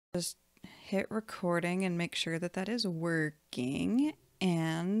Just hit recording and make sure that that is working.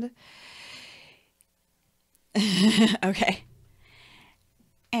 And okay.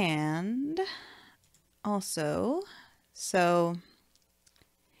 And also, so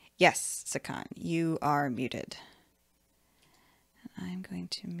yes, Sakan, you are muted. I'm going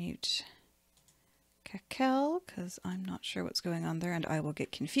to mute Kakel because I'm not sure what's going on there, and I will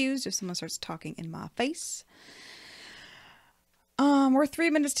get confused if someone starts talking in my face. We're 3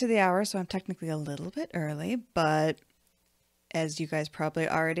 minutes to the hour, so I'm technically a little bit early, but as you guys probably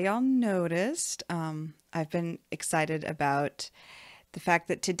already all noticed, I've been excited about the fact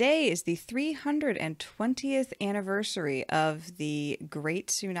that today is the 320th anniversary of the Great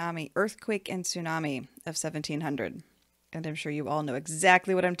Tsunami, Earthquake and Tsunami of 1700. And I'm sure you all know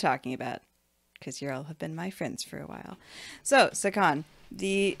exactly what I'm talking about, because you all have been my friends for a while. So, Sakan,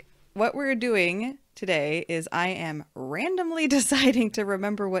 what we're doing today is I am randomly deciding to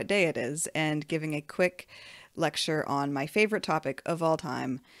remember what day it is and giving a quick lecture on my favorite topic of all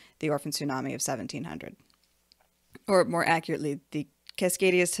time, the orphan tsunami of 1700. Or more accurately, the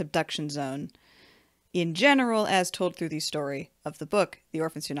Cascadia Subduction Zone in general, as told through the story of the book, The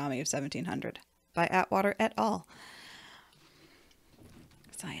Orphan Tsunami of 1700 by Atwater et al.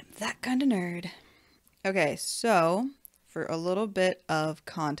 So I am that kind of nerd. Okay, so for a little bit of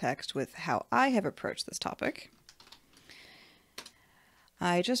context with how I have approached this topic,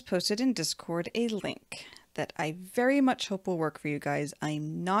 I just posted in Discord a link that I very much hope will work for you guys.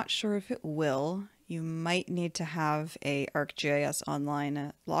 I'm not sure if it will. You might need to have a ArcGIS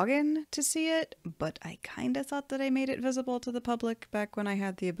Online login to see it, but I kind of thought that I made it visible to the public back when I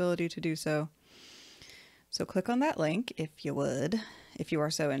had the ability to do so. So click on that link if you would, if you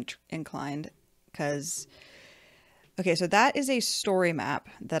are so inclined, because okay, so that is a story map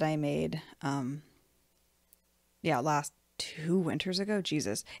that I made, last 2 winters ago.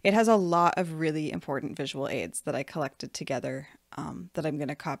 Jesus. It has a lot of really important visual aids that I collected together that I'm going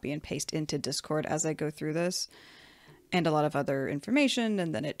to copy and paste into Discord as I go through this, and a lot of other information,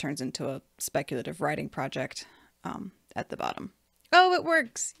 and then it turns into a speculative writing project at the bottom. Oh, it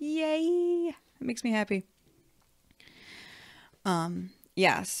works! Yay! It makes me happy.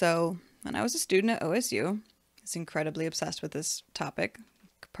 Yeah, so when I was a student at OSU, I was incredibly obsessed with this topic.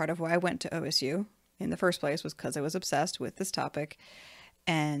 Part of why I went to OSU in the first place was because I was obsessed with this topic,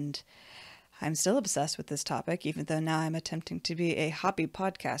 and I'm still obsessed with this topic, even though now I'm attempting to be a hobby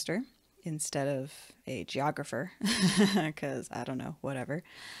podcaster instead of a geographer, because I don't know, whatever.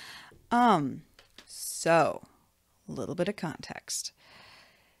 So a little bit of context.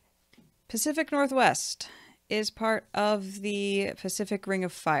 Pacific Northwest is part of the Pacific Ring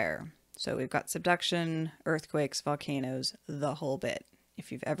of Fire. So we've got subduction, earthquakes, volcanoes, the whole bit.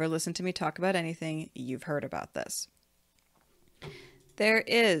 If you've ever listened to me talk about anything, you've heard about this. There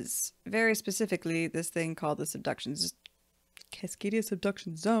is, very specifically, this thing called the Cascadia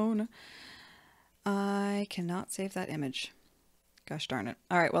Subduction Zone. I cannot save that image. Gosh darn it.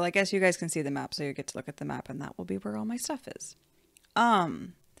 All right, well, I guess you guys can see the map, so you get to look at the map, and that will be where all my stuff is.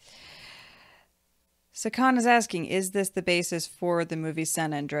 Sakan is asking, is this the basis for the movie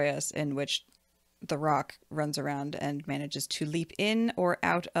San Andreas, in which The Rock runs around and manages to leap in or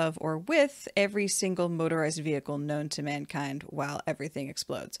out of or with every single motorized vehicle known to mankind while everything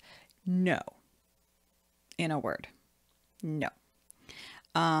explodes? No. In a word. No.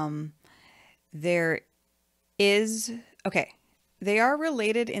 There is... Okay. They are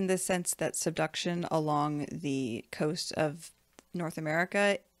related in the sense that subduction along the coast of North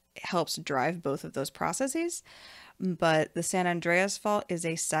America helps drive both of those processes, but the San Andreas fault is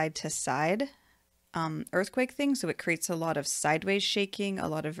a side-to-side earthquake thing, so it creates a lot of sideways shaking, a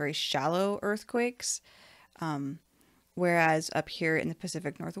lot of very shallow earthquakes, whereas up here in the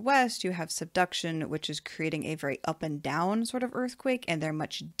Pacific Northwest you have subduction, which is creating a very up and down sort of earthquake, and they're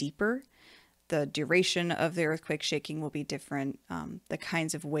much deeper. The duration of the earthquake shaking will be different. The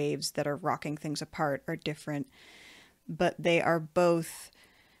kinds of waves that are rocking things apart are different, but they are both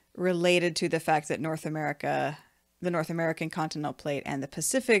related to the fact that North America, the North American continental plate, and the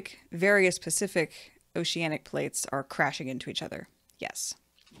Pacific, various Pacific oceanic plates are crashing into each other. Yes.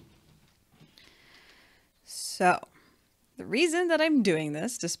 So, the reason that I'm doing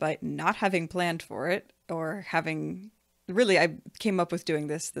this, despite not having planned for it, or having... Really, I came up with doing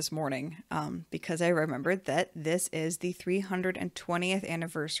this morning because I remembered that this is the 320th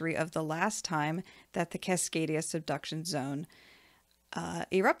anniversary of the last time that the Cascadia Subduction Zone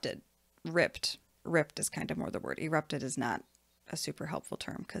erupted. Ripped is kind of more the word. Erupted is not a super helpful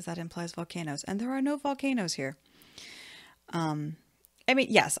term because that implies volcanoes, and there are no volcanoes here. I mean,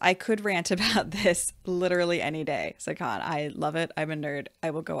 yes, I could rant about this literally any day, Sakan. I love it. I'm a nerd.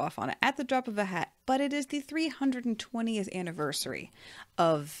 I will go off on it at the drop of a hat. But it is the 320th anniversary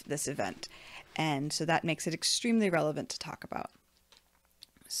of this event. And so that makes it extremely relevant to talk about.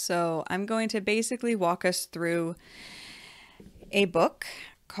 So I'm going to basically walk us through a book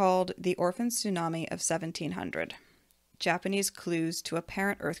called The Orphan Tsunami of 1700, Japanese Clues to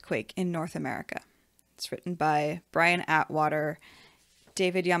Apparent Earthquake in North America. It's written by Brian Atwater,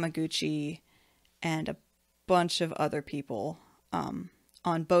 David Yamaguchi, and a bunch of other people on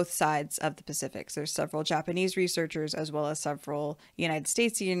both sides of the Pacific. So there's several Japanese researchers as well as several United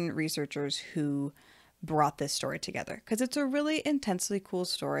Statesian researchers who brought this story together, because it's a really intensely cool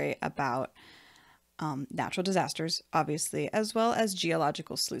story about natural disasters, obviously, as well as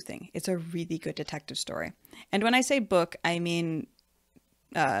geological sleuthing. It's a really good detective story. And when I say book, I mean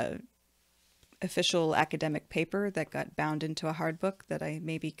official academic paper that got bound into a hard book that I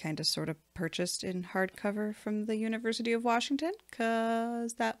maybe kind of sort of purchased in hardcover from the University of Washington,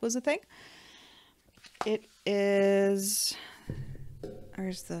 because that was a thing. It is...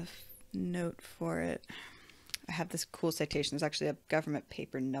 Where's the note for it? I have this cool citation. There's actually a government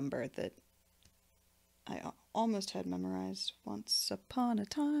paper number that I almost had memorized once upon a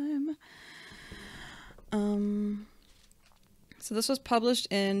time. So this was published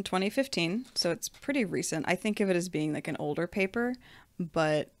in 2015, so it's pretty recent. I think of it as being like an older paper,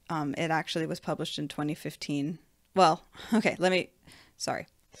 but it actually was published in 2015. Well, okay, sorry.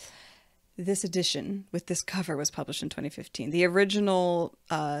 This edition with this cover was published in 2015. The original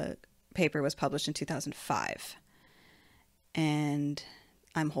paper was published in 2005. And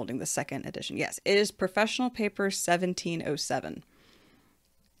I'm holding the second edition. Yes, it is Professional Paper 1707.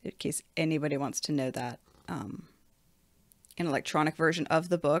 In case anybody wants to know that. An electronic version of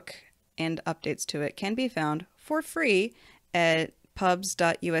the book and updates to it can be found for free at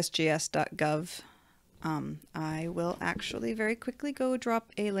pubs.usgs.gov. I will actually very quickly go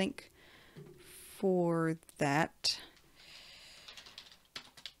drop a link for that,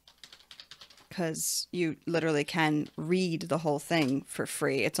 because you literally can read the whole thing for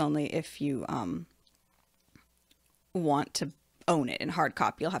free. It's only if you want to own it in hard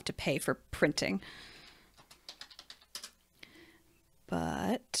copy, you'll have to pay for printing.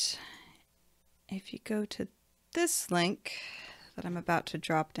 But if you go to this link that I'm about to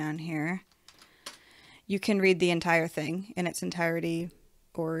drop down here, you can read the entire thing in its entirety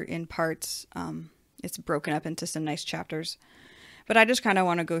or in parts. It's broken up into some nice chapters. But I just kind of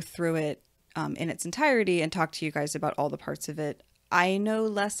want to go through it in its entirety and talk to you guys about all the parts of it. I know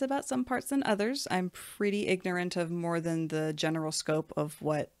less about some parts than others. I'm pretty ignorant of more than the general scope of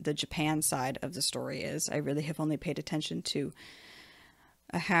what the Japan side of the story is. I really have only paid attention to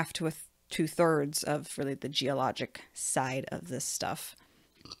a half to two-thirds of really the geologic side of this stuff.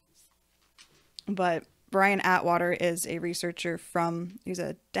 But Brian Atwater is a researcher he's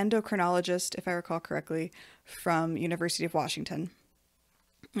a dendrochronologist, if I recall correctly, from University of Washington.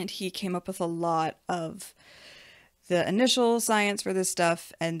 And he came up with a lot of the initial science for this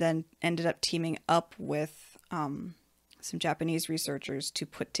stuff and then ended up teaming up with some Japanese researchers to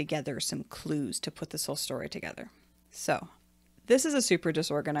put together some clues to put this whole story together. So this is a super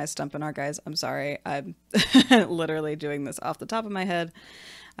disorganized Stumpinar, guys. I'm sorry. I'm literally doing this off the top of my head.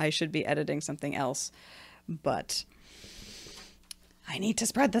 I should be editing something else, but I need to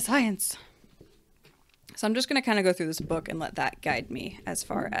spread the science. So I'm just going to kind of go through this book and let that guide me as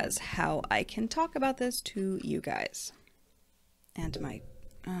far as how I can talk about this to you guys. And my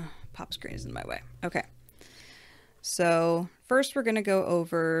pop screen is in my way. Okay. So first we're going to go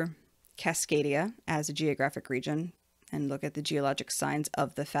over Cascadia as a geographic region and look at the geologic signs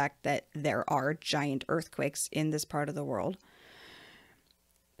of the fact that there are giant earthquakes in this part of the world.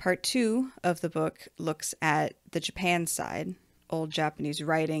 Part 2 of the book looks at the Japan side, old Japanese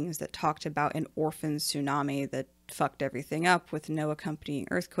writings that talked about an orphan tsunami that fucked everything up with no accompanying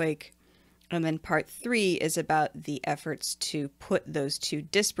earthquake. And then part 3 is about the efforts to put those two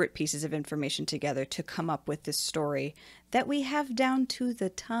disparate pieces of information together to come up with this story that we have down to the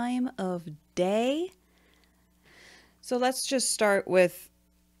time of day. So let's just start with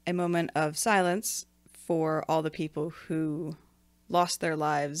a moment of silence for all the people who lost their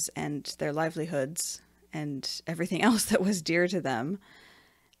lives and their livelihoods and everything else that was dear to them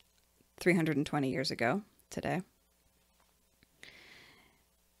 320 years ago today.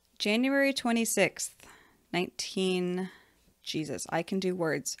 January 26th, Jesus, I can do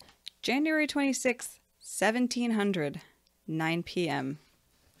words. January 26th, 1700, 9 p.m.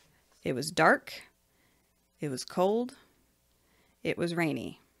 It was dark. It was cold. It was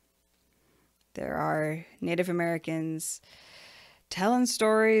rainy. There are Native Americans telling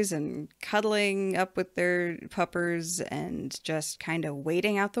stories and cuddling up with their puppers and just kind of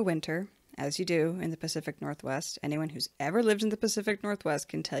waiting out the winter, as you do in the Pacific Northwest. Anyone who's ever lived in the Pacific Northwest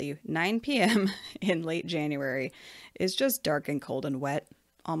can tell you 9 p.m. in late January is just dark and cold and wet,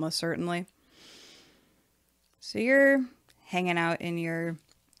 almost certainly. So you're hanging out in your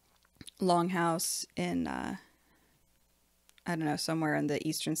longhouse in, I don't know, somewhere on the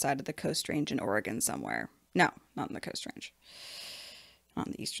eastern side of the Coast Range in Oregon somewhere. No, not on the Coast Range. Not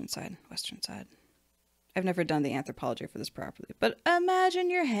on the eastern side, western side. I've never done the anthropology for this properly, but imagine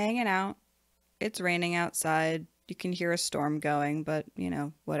you're hanging out. It's raining outside. You can hear a storm going, but, you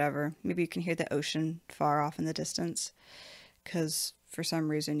know, whatever. Maybe you can hear the ocean far off in the distance because for some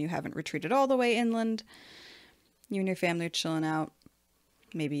reason you haven't retreated all the way inland. You and your family are chilling out.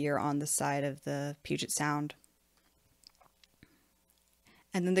 Maybe you're on the side of the Puget Sound.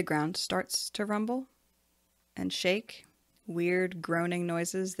 And then the ground starts to rumble and shake. Weird groaning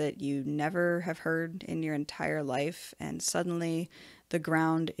noises that you never have heard in your entire life. And suddenly the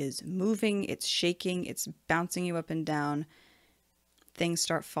ground is moving, it's shaking, it's bouncing you up and down. Things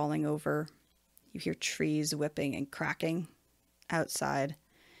start falling over. You hear trees whipping and cracking outside.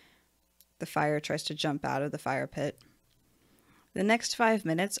 The fire tries to jump out of the fire pit. The next 5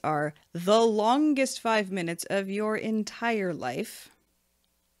 minutes are the longest 5 minutes of your entire life.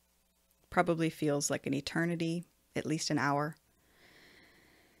 Probably feels like an eternity, at least an hour.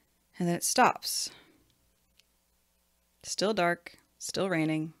 And then it stops. Still dark, still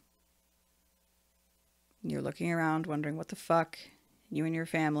raining. You're looking around wondering what the fuck. You and your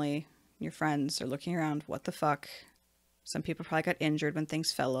family, your friends are looking around, what the fuck. Some people probably got injured when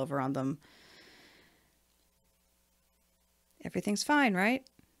things fell over on them. Everything's fine, right?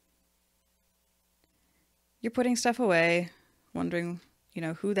 You're putting stuff away, wondering, you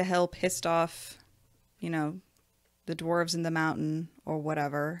know, who the hell pissed off, you know, the dwarves in the mountain or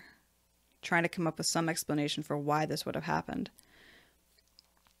whatever, trying to come up with some explanation for why this would have happened.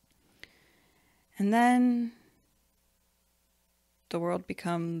 And then the world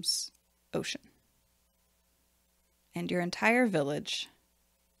becomes ocean. And your entire village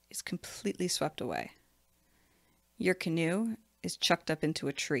is completely swept away. Your canoe is chucked up into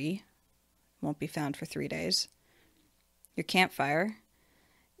a tree, won't be found for 3 days. Your campfire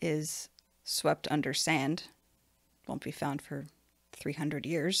is swept under sand, won't be found for 300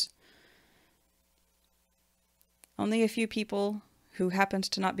 years. Only a few people who happened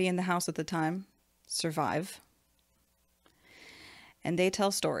to not be in the house at the time survive. And they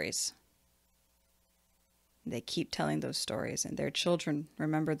tell stories. They keep telling those stories, and their children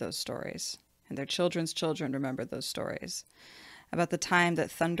remember those stories. And their children's children remember those stories about the time that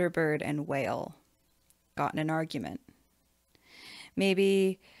Thunderbird and Whale got in an argument.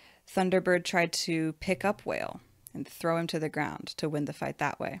 Maybe Thunderbird tried to pick up Whale and throw him to the ground to win the fight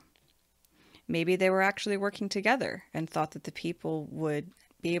that way. Maybe they were actually working together and thought that the people would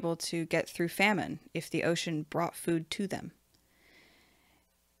be able to get through famine if the ocean brought food to them.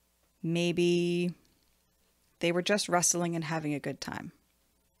 Maybe they were just wrestling and having a good time.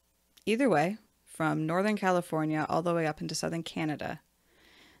 Either way, from Northern California all the way up into Southern Canada,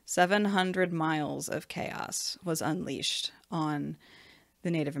 700 miles of chaos was unleashed on the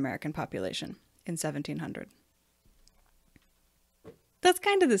Native American population in 1700. That's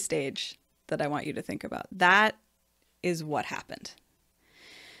kind of the stage that I want you to think about. That is what happened.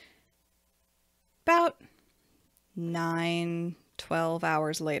 About 9, 12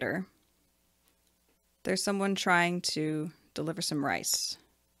 hours later, there's someone trying to deliver some rice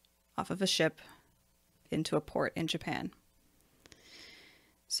off of a ship into a port in Japan.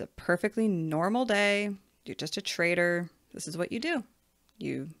 It's a perfectly normal day. You're just a trader. This is what you do.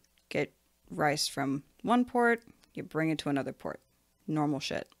 You get rice from one port, you bring it to another port. Normal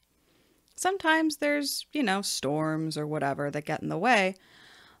shit. Sometimes there's, you know, storms or whatever that get in the way.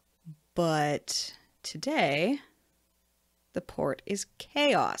 But today, the port is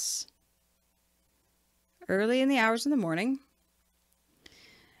chaos. Early in the hours of the morning,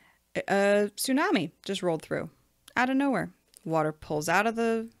 a tsunami just rolled through out of nowhere. Water pulls out of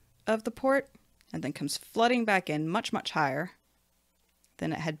the port and then comes flooding back in much, much higher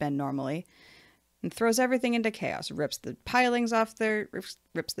than it had been normally and throws everything into chaos. Rips the pilings off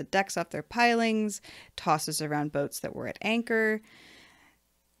rips the decks off their pilings, tosses around boats that were at anchor,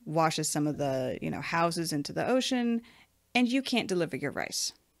 washes some of the, you know, houses into the ocean, and you can't deliver your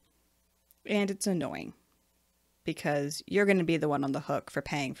rice. And it's annoying because you're going to be the one on the hook for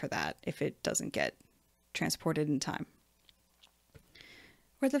paying for that if it doesn't get transported in time.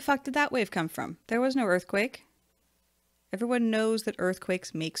 Where the fuck did that wave come from? There was no earthquake. Everyone knows that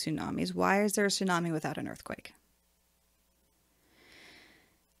earthquakes make tsunamis. Why is there a tsunami without an earthquake?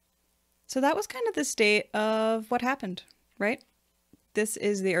 So that was kind of the state of what happened, right? This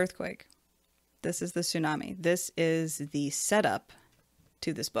is the earthquake. This is the tsunami. This is the setup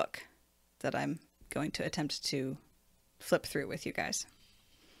to this book that I'm going to attempt to flip through with you guys.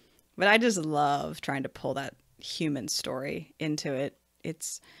 But I just love trying to pull that human story into it.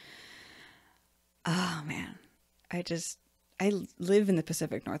 It's, oh man, I live in the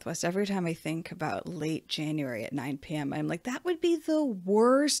Pacific Northwest. Every time I think about late January at 9 p.m., I'm like, that would be the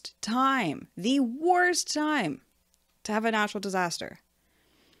worst time to have a natural disaster.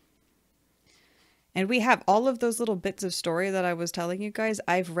 And we have all of those little bits of story that I was telling you guys.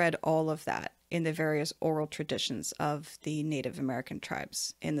 I've read all of that in the various oral traditions of the Native American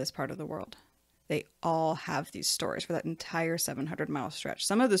tribes in this part of the world. They all have these stories for that entire 700-mile stretch.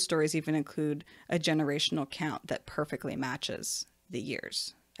 Some of the stories even include a generational count that perfectly matches the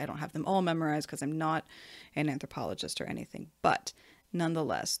years. I don't have them all memorized because I'm not an anthropologist or anything. But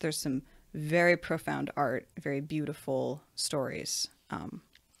nonetheless, there's some very profound art, very beautiful stories.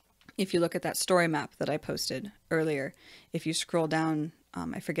 If you look at that story map that I posted earlier, if you scroll down,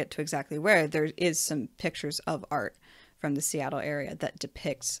 I forget to exactly where, there is some pictures of art from the Seattle area that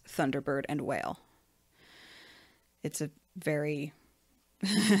depicts thunderbird and whale. It's a very,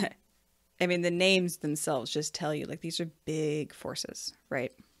 I mean, the names themselves just tell you, like, these are big forces,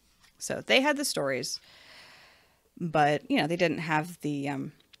 right? So they had the stories, but, you know, they didn't have the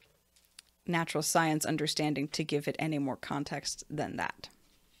natural science understanding to give it any more context than that.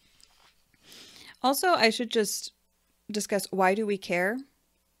 Also, I should just discuss, why do we care?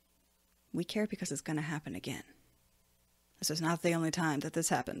 We care because it's going to happen again. This is not the only time that this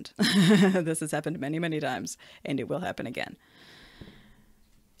happened. This has happened many, many times, and it will happen again.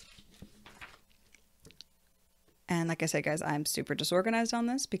 And like I said, guys, I'm super disorganized on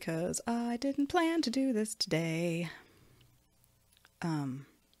this because I didn't plan to do this today. So I'm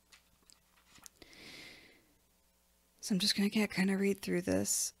just going to kind of read through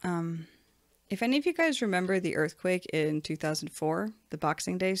this. If any of you guys remember the earthquake in 2004, the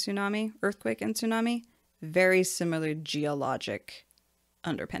Boxing Day tsunami, earthquake and tsunami, very similar geologic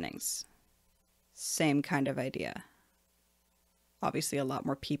underpinnings. Same kind of idea. Obviously, a lot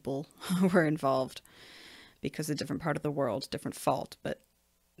more people were involved because a different part of the world, different fault, but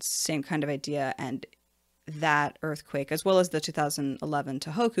same kind of idea. And that earthquake, as well as the 2011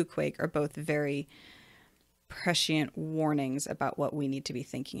 Tohoku quake, are both very prescient warnings about what we need to be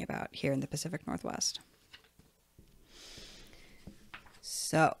thinking about here in the Pacific Northwest.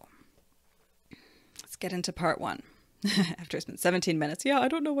 So, let's get into part one. After I spent 17 minutes. Yeah, I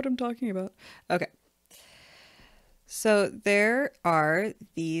don't know what I'm talking about. Okay. So there are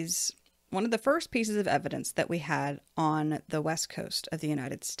these, one of the first pieces of evidence that we had on the west coast of the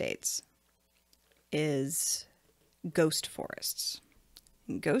United States is ghost forests.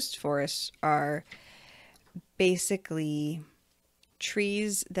 And ghost forests are basically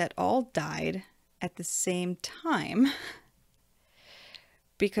trees that all died at the same time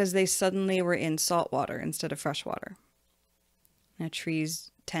because they suddenly were in salt water instead of fresh water. Now,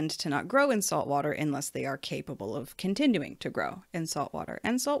 trees tend to not grow in salt water unless they are capable of continuing to grow in salt water.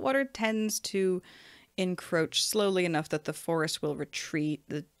 And salt water tends to encroach slowly enough that the forest will retreat,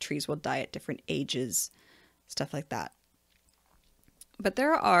 the trees will die at different ages, stuff like that. But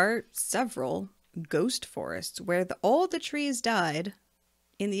there are several ghost forests where all the trees died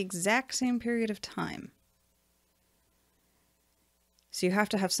in the exact same period of time. So you have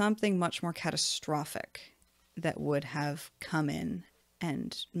to have something much more catastrophic that would have come in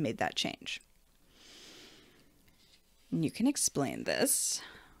and made that change. And you can explain this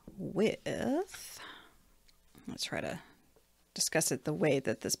with, let's try to discuss it the way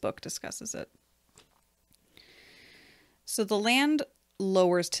that this book discusses it. So the land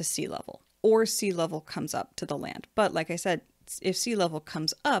lowers to sea level, or sea level comes up to the land. But like I said, if sea level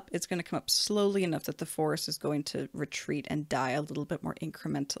comes up, it's going to come up slowly enough that the forest is going to retreat and die a little bit more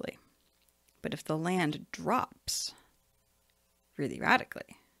incrementally. But if the land drops really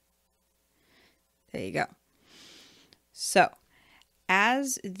radically, there you go. So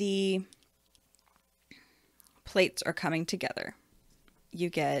as the plates are coming together, you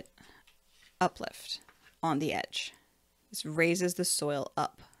get uplift on the edge. This raises the soil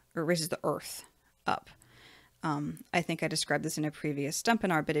up, or raises the earth up. I think I described this in a previous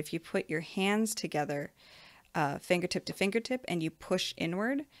Stumpinar, but if you put your hands together, fingertip to fingertip, and you push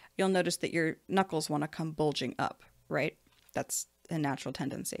inward, you'll notice that your knuckles want to come bulging up, right? That's a natural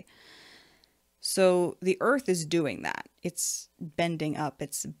tendency. So the earth is doing that. It's bending up,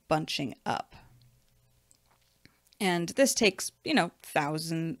 it's bunching up. And this takes, you know,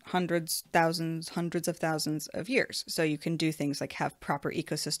 hundreds of thousands of years. So you can do things like have proper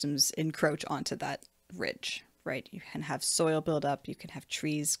ecosystems encroach onto that ridge, right? You can have soil build up, you can have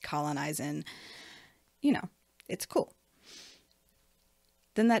trees colonize in, you know, it's cool.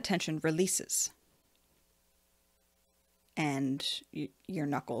 Then that tension releases. And your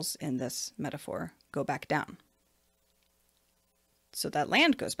knuckles, in this metaphor, go back down. So that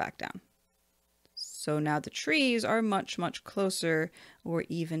land goes back down. So now the trees are much, much closer or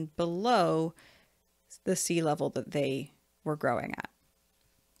even below the sea level that they were growing at.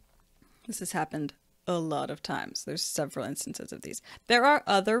 This has happened a lot of times. There's several instances of these. There are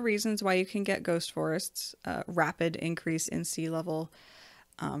other reasons why you can get ghost forests, rapid increase in sea level,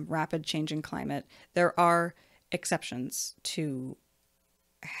 rapid change in climate. There are exceptions to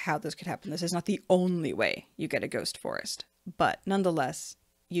how this could happen. This is not the only way you get a ghost forest, but nonetheless,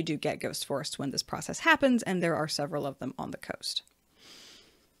 you do get ghost forests when this process happens, and there are several of them on the coast.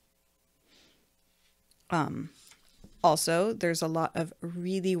 Also, there's a lot of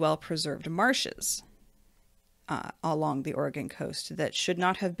really well-preserved marshes along the Oregon coast that should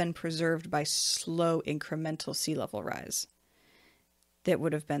not have been preserved by slow incremental sea level rise. That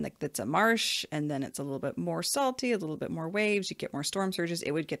would have been like, that's a marsh, and then it's a little bit more salty, a little bit more waves, you get more storm surges,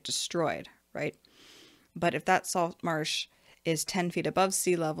 it would get destroyed, right? But if that salt marsh is 10 feet above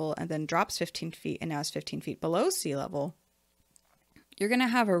sea level and then drops 15 feet and now is 15 feet below sea level, you're going to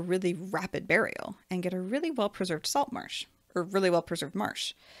have a really rapid burial and get a really well-preserved salt marsh, or really well-preserved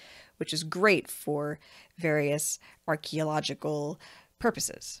marsh, which is great for various archaeological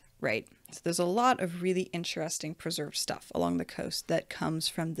purposes, right? So there's a lot of really interesting preserved stuff along the coast that comes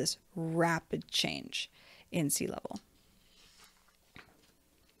from this rapid change in sea level.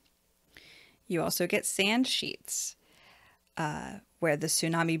 You also get sand sheets, where the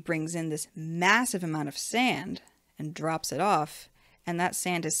tsunami brings in this massive amount of sand and drops it off, and that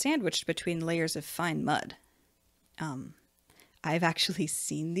sand is sandwiched between layers of fine mud. I've actually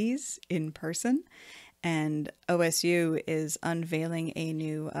seen these in person, and OSU is unveiling a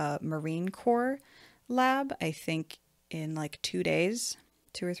new Marine Corps lab, I think in like 2 days,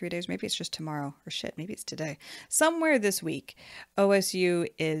 2 or 3 days, maybe it's just tomorrow, or shit, maybe it's today. Somewhere this week, OSU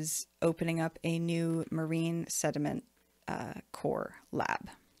is opening up a new marine sediment core lab,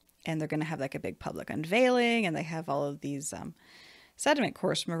 and they're going to have like a big public unveiling, and they have all of these sediment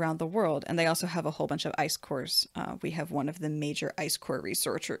cores from around the world, and they also have a whole bunch of ice cores. We have one of the major ice core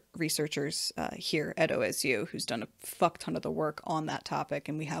researchers here at OSU who's done a fuck ton of the work on that topic,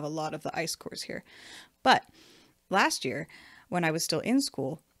 and we have a lot of the ice cores here. But last year, when I was still in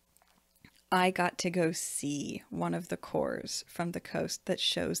school, I got to go see one of the cores from the coast that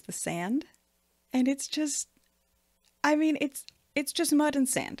shows the sand, and it's just, I mean, it's just mud and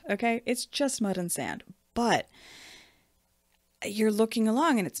sand, okay? It's just mud and sand. But you're looking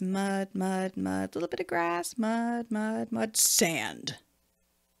along and it's mud, mud, mud, a little bit of grass, mud, mud, mud, sand.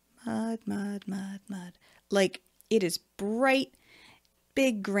 Mud, mud, mud, mud. Like, it is bright,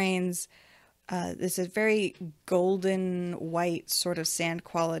 big grains. This is very golden white sort of sand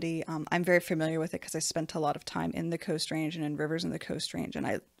quality. I'm very familiar with it because I spent a lot of time in the Coast Range and in rivers in the Coast Range. And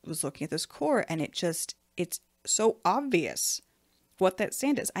I was looking at this core, and it's so obvious what that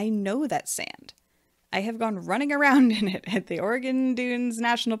sand is. I know that sand. I have gone running around in it at the Oregon Dunes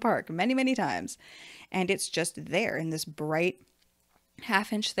National Park many, many times. And it's just there in this bright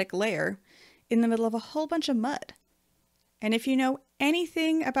half-inch thick layer in the middle of a whole bunch of mud. And if you know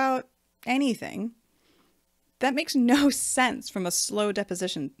anything about anything, that makes no sense from a slow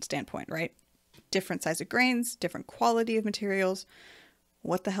deposition standpoint, right? Different size of grains, different quality of materials.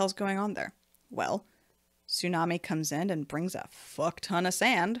 What the hell's going on there? Well, tsunami comes in and brings a fuck ton of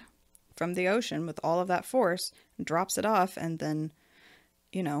sand from the ocean with all of that force and drops it off, and then,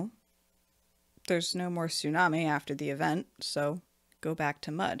 you know, there's no more tsunami after the event, so go back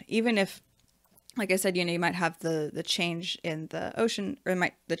to mud. Even if, like I said, you know, you might have the change in the ocean, or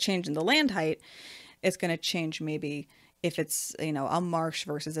the change in the land height, it's going to change maybe if it's, you know, a marsh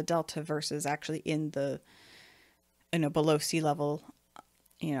versus a delta versus actually in the, you know, below sea level,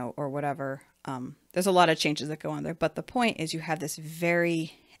 you know, or whatever. There's a lot of changes that go on there, but the point is you have this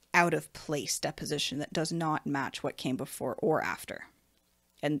very out of place deposition that does not match what came before or after.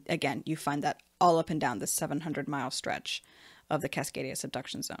 And again, you find that all up and down the 700-mile stretch of the Cascadia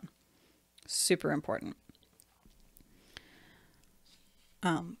Subduction Zone. Super important.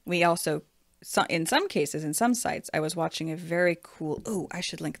 We also, in some cases, in some sites, I was watching a very cool, oh, I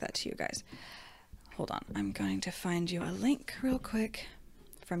should link that to you guys. Hold on, I'm going to find you a link real quick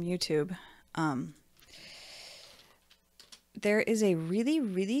from YouTube. There is a really,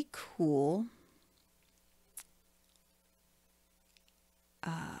 really cool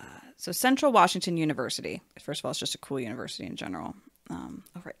So Central Washington University. First of all, it's just a cool university in general. Oh,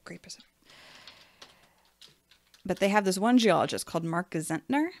 right, Great Pacific. But they have this one geologist called Nick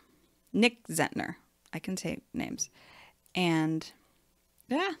Zentner. I can say names. And,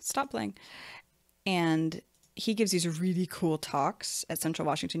 yeah, stop playing. And he gives these really cool talks at Central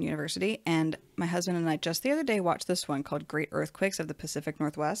Washington University. And my husband and I just the other day watched this one called Great Earthquakes of the Pacific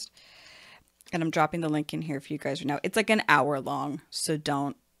Northwest. And I'm dropping the link in here for you guys right now. It's like an hour long, so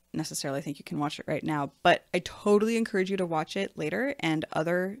don't necessarily think you can watch it right now. But I totally encourage you to watch it later and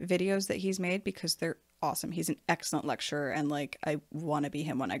other videos that he's made because they're awesome. He's an excellent lecturer and like I want to be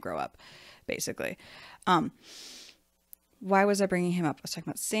him when I grow up, basically. Why was I bringing him up? I was talking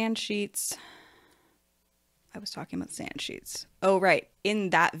about sand sheets. Oh, right. In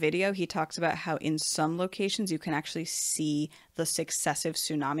that video, he talks about how in some locations you can actually see the successive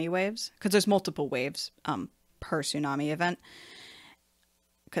tsunami waves because there's multiple waves per tsunami event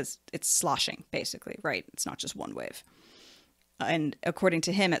because it's sloshing, basically, right? It's not just one wave. And according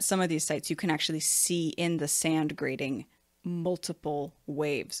to him, at some of these sites, you can actually see in the sand grating multiple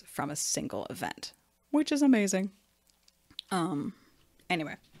waves from a single event, which is amazing.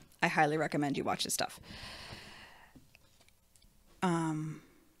 Anyway, I highly recommend you watch this stuff.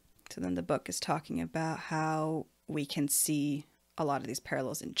 So then the book is talking about how we can see a lot of these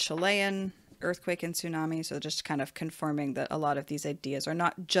parallels in Chilean earthquake and tsunami. So just kind of confirming that a lot of these ideas are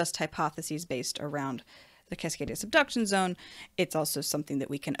not just hypotheses based around the Cascadia Subduction Zone. It's also something that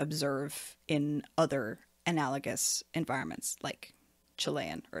we can observe in other analogous environments like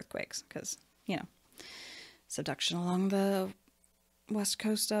Chilean earthquakes because, you know, subduction along the west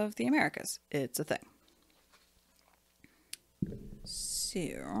coast of the Americas. It's a thing. So,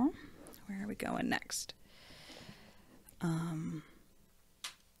 where are we going next?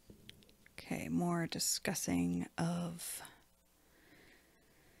 Okay, more discussing of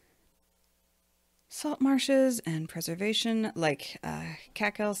salt marshes and preservation. Like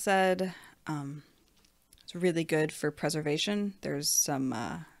Kakel said, it's really good for preservation. There's some,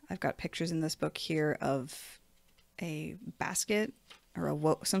 I've got pictures in this book here of a basket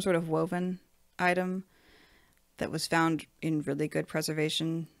or some sort of woven item that was found in really good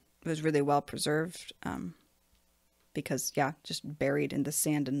preservation. It was really well preserved because, yeah, just buried in the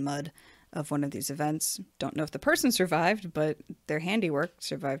sand and mud of one of these events. Don't know if the person survived, but their handiwork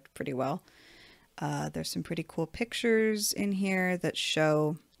survived pretty well. There's some pretty cool pictures in here that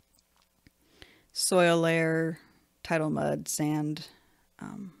show soil layer, tidal mud, sand.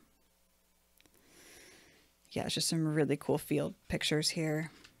 Yeah, it's just some really cool field pictures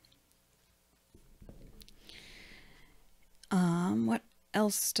here. What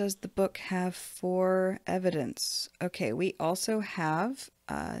else does the book have for evidence? Okay, we also have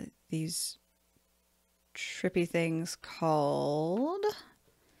these trippy things called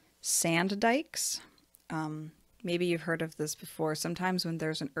sand dikes. Maybe you've heard of this before. Sometimes when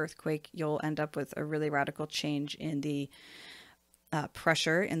there's an earthquake, you'll end up with a really radical change in the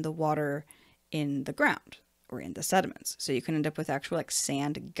pressure in the water in the ground or in the sediments. So you can end up with actual like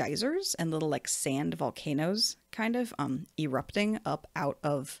sand geysers and little like sand volcanoes kind of erupting up out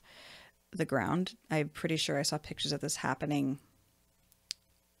of the ground. I'm pretty sure I saw pictures of this happening.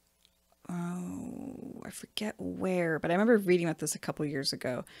 Oh, I forget where, but I remember reading about this a couple years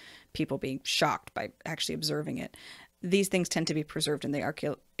ago. People being shocked by actually observing it. These things tend to be preserved in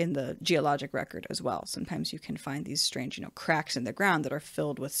the geologic record as well. Sometimes you can find these strange, you know, cracks in the ground that are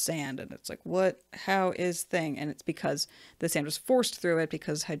filled with sand, and it's like, what? How is thing? And it's because the sand was forced through it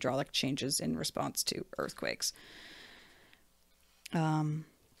because hydraulic changes in response to earthquakes.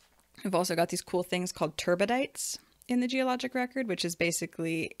 We've also got these cool things called turbidites in the geologic record, which is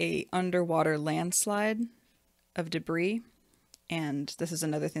basically a underwater landslide of debris. And this is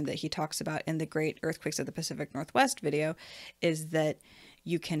another thing that he talks about in the Great Earthquakes of the Pacific Northwest video, is that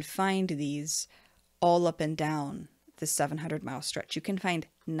you can find these all up and down the 700-mile stretch. You can find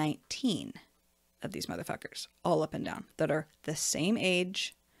 19 of these motherfuckers all up and down that are the same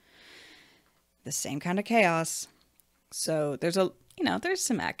age, the same kind of chaos. So there's there's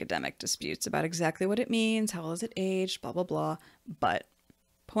some academic disputes about exactly what it means, how well is it aged, blah, blah, blah. But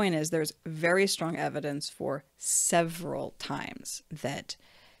point is, there's very strong evidence for several times that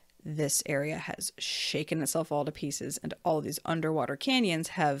this area has shaken itself all to pieces, and all of these underwater canyons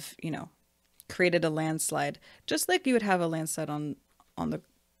have, created a landslide, just like you would have a landslide on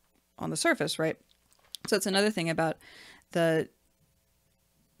the surface, right? So it's another thing about the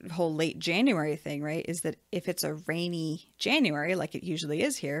whole late January thing, right? Is that if it's a rainy January, like it usually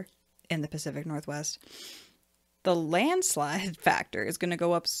is here in the Pacific Northwest, the landslide factor is going to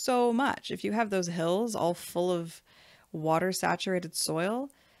go up so much. If you have those hills all full of water-saturated soil,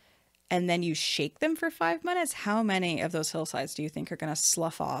 and then you shake them for 5 minutes, how many of those hillsides do you think are going to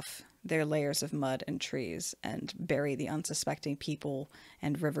slough off their layers of mud and trees and bury the unsuspecting people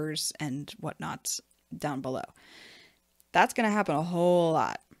and rivers and whatnots down below? That's going to happen a whole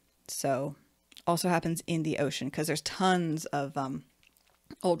lot. So also happens in the ocean because there's tons of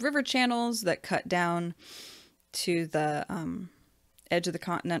old river channels that cut down to the edge of the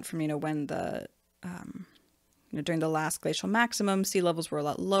continent from, when the during the last glacial maximum, sea levels were a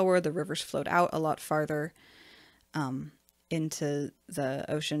lot lower. The rivers flowed out a lot farther into the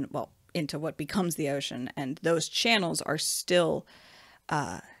ocean, well, into what becomes the ocean. And those channels are still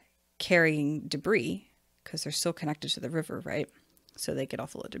carrying debris because they're still connected to the river, right? So they get all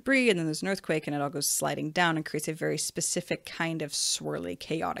full of debris, and then there's an earthquake, and it all goes sliding down and creates a very specific kind of swirly,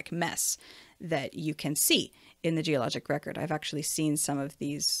 chaotic mess that you can see in the geologic record. I've actually seen some of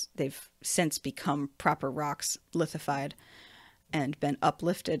these. They've since become proper rocks, lithified, and been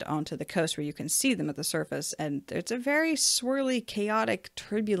uplifted onto the coast where you can see them at the surface. And it's a very swirly, chaotic,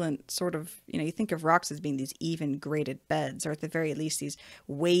 turbulent sort of, you think of rocks as being these even graded beds, or at the very least these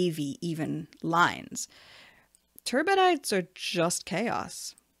wavy, even lines. Turbidites are just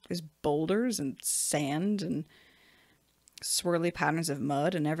chaos. There's boulders and sand and swirly patterns of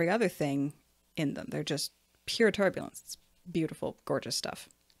mud and every other thing in them. They're just pure turbulence. It's beautiful, gorgeous stuff.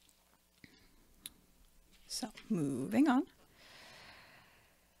 So, moving on.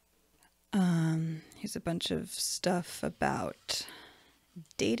 Here's a bunch of stuff about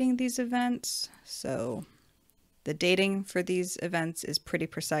dating these events. So, the dating for these events is pretty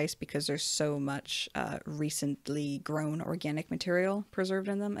precise because there's so much recently grown organic material preserved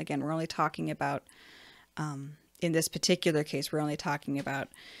in them. Again, we're only talking about, in this particular case, we're only talking about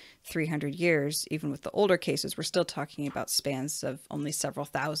 300 years. Even with the older cases, we're still talking about spans of only several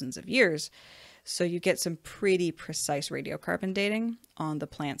thousands of years. So you get some pretty precise radiocarbon dating on the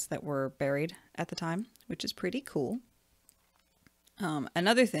plants that were buried at the time, which is pretty cool.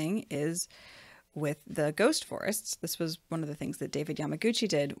 Another thing is with the ghost forests. This was one of the things that David Yamaguchi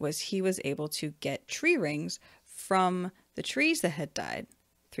did, was he was able to get tree rings from the trees that had died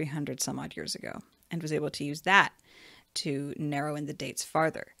 300 some odd years ago, and was able to use that to narrow in the dates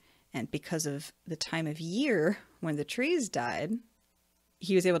farther. And because of the time of year when the trees died,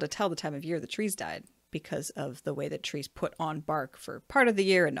 he was able to tell the time of year the trees died because of the way that trees put on bark for part of the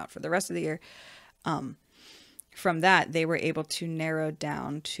year and not for the rest of the year. From that, they were able to narrow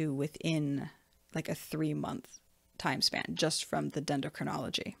down to within like a 3-month time span just from the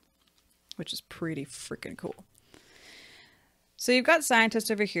dendrochronology, which is pretty freaking cool. So you've got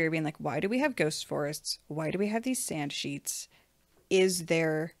scientists over here being like, why do we have ghost forests? Why do we have these sand sheets? Is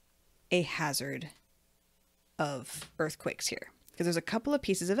there a hazard of earthquakes here? Because there's a couple of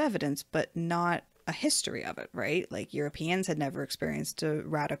pieces of evidence, but not a history of it, right? Like Europeans had never experienced a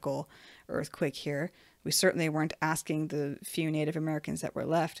radical earthquake here. We certainly weren't asking the few Native Americans that were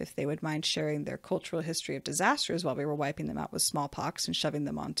left if they would mind sharing their cultural history of disasters while we were wiping them out with smallpox and shoving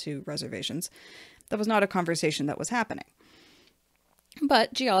them onto reservations. That was not a conversation that was happening.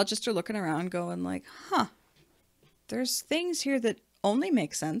 But geologists are looking around going like, there's things here that only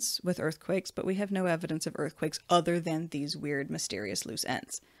make sense with earthquakes, but we have no evidence of earthquakes other than these weird, mysterious loose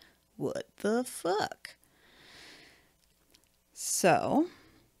ends. What the fuck? So,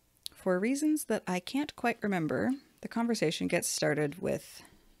 for reasons that I can't quite remember, the conversation gets started with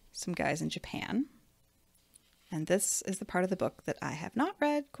some guys in Japan. And this is the part of the book that I have not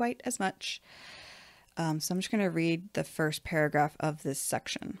read quite as much. So I'm just going to read the first paragraph of this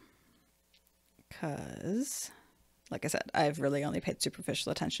section. Because, like I said, I've really only paid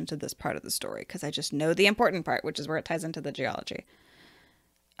superficial attention to this part of the story because I just know the important part, which is where it ties into the geology.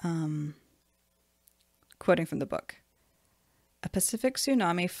 Quoting from the book. A Pacific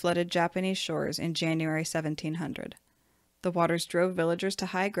tsunami flooded Japanese shores in January 1700. The waters drove villagers to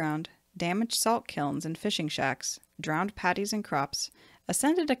high ground, damaged salt kilns and fishing shacks, drowned paddies and crops,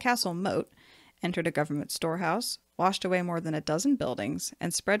 ascended a castle moat, entered a government storehouse, washed away more than a dozen buildings,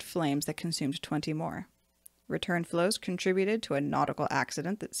 and spread flames that consumed 20 more. Return flows contributed to a nautical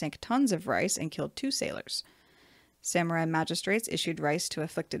accident that sank tons of rice and killed 2 sailors. Samurai magistrates issued rice to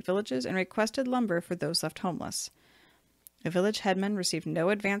afflicted villages and requested lumber for those left homeless. A village headman received no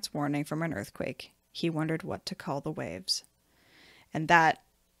advance warning from an earthquake. He wondered what to call the waves. And that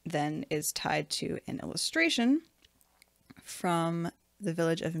then is tied to an illustration from the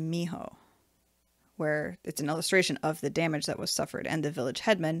village of Miho, where it's an illustration of the damage that was suffered, and the village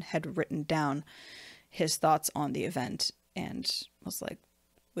headman had written down his thoughts on the event and was like,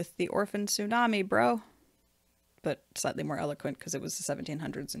 with the orphan tsunami, bro. But slightly more eloquent because it was the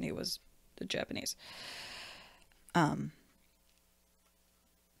 1700s and he was the Japanese.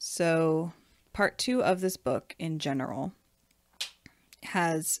 So part 2 of this book in general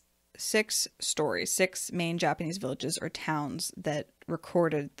has 6 stories, 6 main Japanese villages or towns that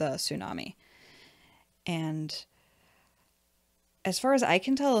recorded the tsunami. And as far as I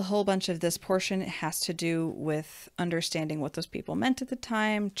can tell, a whole bunch of this portion has to do with understanding what those people meant at the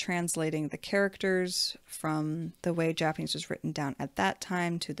time, translating the characters from the way Japanese was written down at that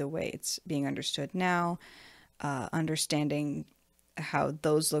time to the way it's being understood now, understanding how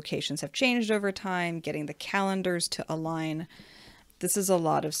those locations have changed over time, getting the calendars to align. This is a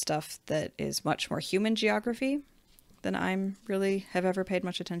lot of stuff that is much more human geography than I'm really have ever paid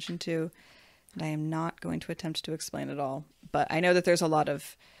much attention to. And I am not going to attempt to explain it all. But I know that there's a lot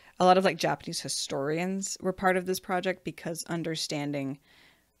of like Japanese historians were part of this project, because understanding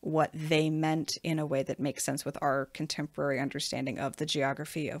what they meant in a way that makes sense with our contemporary understanding of the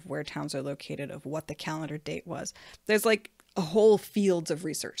geography of where towns are located, of what the calendar date was. There's like a whole fields of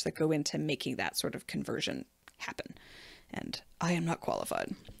research that go into making that sort of conversion happen. And I am not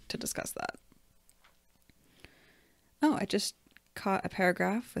qualified to discuss that. Oh, I just caught a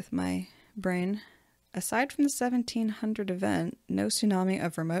paragraph with my brain. Aside from the 1700 event, no tsunami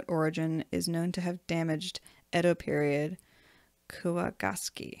of remote origin is known to have damaged Edo period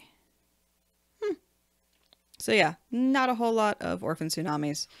Kuwagasaki. So yeah, not a whole lot of orphan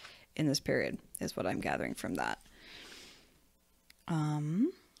tsunamis in this period is what I'm gathering from that.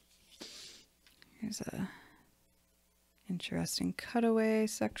 Here's a interesting cutaway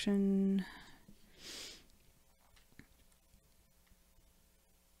section.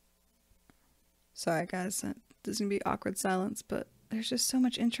 Sorry guys, this is going to be awkward silence, but there's just so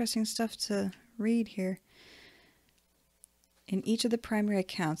much interesting stuff to read here. In each of the primary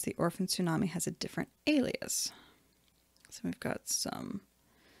accounts, the orphan tsunami has a different alias. So we've got some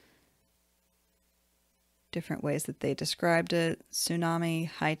different ways that they described it. Tsunami,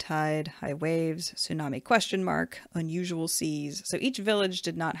 high tide, high waves, tsunami question mark, unusual seas. So each village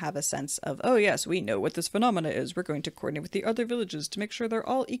did not have a sense of, oh yes, we know what this phenomena is. We're going to coordinate with the other villages to make sure they're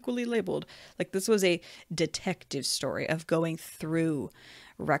all equally labeled. Like, this was a detective story of going through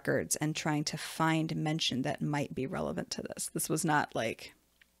records and trying to find mention that might be relevant to this. This was not like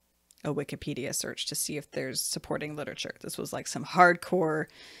a Wikipedia search to see if there's supporting literature. This was like some hardcore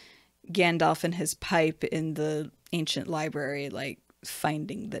Gandalf and his pipe in the ancient library, like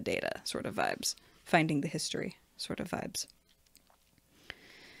finding the data sort of vibes, finding the history sort of vibes.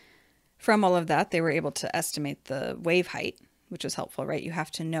 From all of that, they were able to estimate the wave height, which was helpful, right? You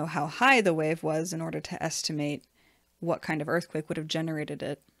have to know how high the wave was in order to estimate what kind of earthquake would have generated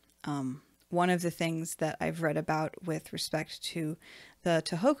it. One of the things that I've read about with respect to the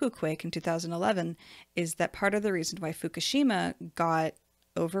Tohoku quake in 2011 is that part of the reason why Fukushima got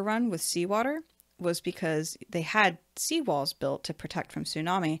overrun with seawater was because they had seawalls built to protect from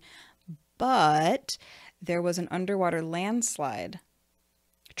tsunami, but there was an underwater landslide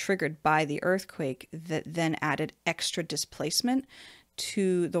triggered by the earthquake that then added extra displacement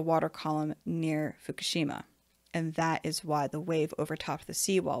to the water column near Fukushima. And that is why the wave overtopped the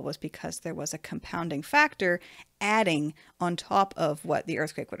seawall, was because there was a compounding factor adding on top of what the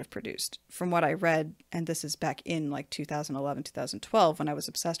earthquake would have produced. From what I read, and this is back in like 2011, 2012, when I was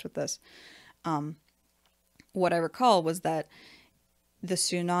obsessed with this, what I recall was that the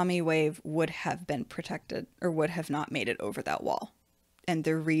tsunami wave would have been protected or would have not made it over that wall. And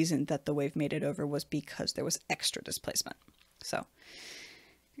the reason that the wave made it over was because there was extra displacement. So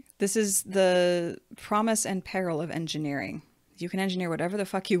this is the promise and peril of engineering. You can engineer whatever the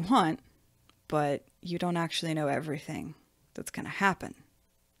fuck you want, but you don't actually know everything that's going to happen.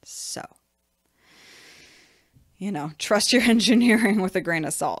 So, you know, trust your engineering with a grain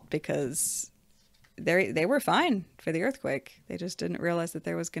of salt, because they were fine for the earthquake. They just didn't realize that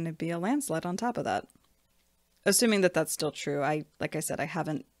there was going to be a landslide on top of that. Assuming that that's still true. Like I said, I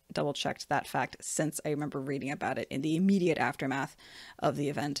haven't double checked that fact since I remember reading about it in the immediate aftermath of the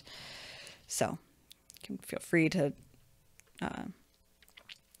event. So you can feel free to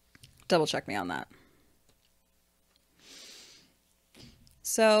double check me on that.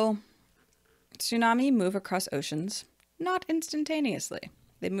 So tsunami move across oceans, not instantaneously.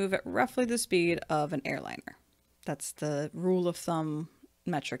 They move at roughly the speed of an airliner. That's the rule of thumb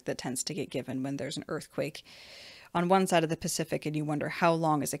metric that tends to get given when there's an earthquake on one side of the Pacific and you wonder how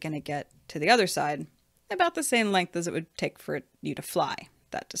long is it going to get to the other side. About the same length as it would take for you to fly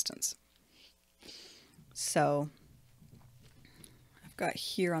that distance. So I've got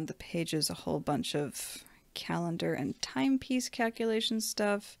here on the pages a whole bunch of calendar and timepiece calculation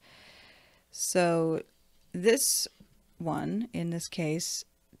stuff. So this one, in this case,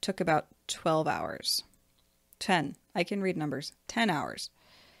 took about 12 hours. 10. I can read numbers. 10 hours.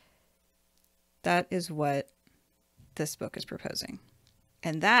 That is what this book is proposing.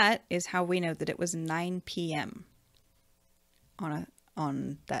 And that is how we know that it was 9 p.m.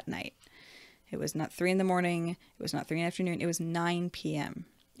 on that night. It was not 3 in the morning. It was not 3 in the afternoon. It was 9 p.m.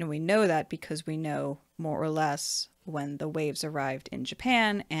 And we know that because we know more or less when the waves arrived in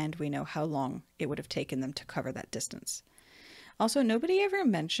Japan, and we know how long it would have taken them to cover that distance. Also, nobody ever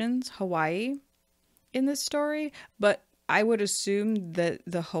mentions Hawaii in this story, but I would assume that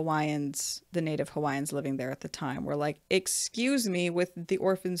the Hawaiians, the native Hawaiians living there at the time, were like, excuse me, with the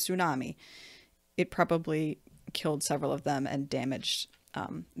orphan tsunami. It probably killed several of them and damaged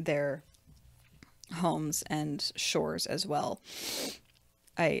their homes and shores as well.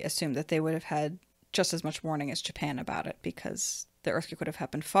 I assume that they would have had just as much warning as Japan about it, because the earthquake would have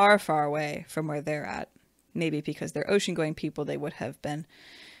happened far, far away from where they're at. Maybe because they're ocean-going people, they would have been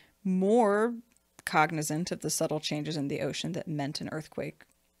more cognizant of the subtle changes in the ocean that meant an earthquake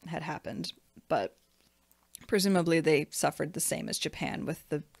had happened. But presumably they suffered the same as Japan, with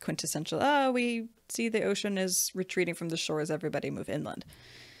the quintessential, oh, we see the ocean is retreating from the shores, everybody move inland.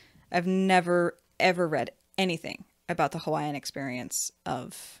 I've never, ever read anything about the Hawaiian experience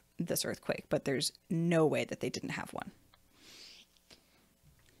of this earthquake, but there's no way that they didn't have one.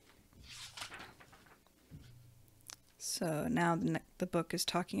 So now the book is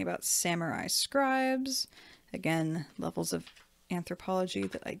talking about samurai scribes. Again, levels of anthropology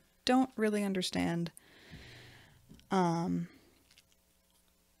that I don't really understand. Talks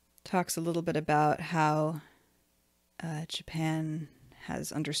a little bit about how Japan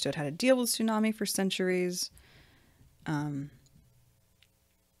has understood how to deal with tsunami for centuries.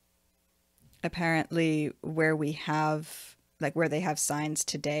 Apparently where they have signs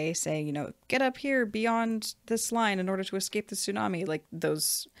today saying, you know, get up here beyond this line in order to escape the tsunami. Like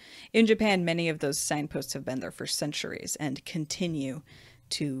those in Japan, many of those signposts have been there for centuries and continue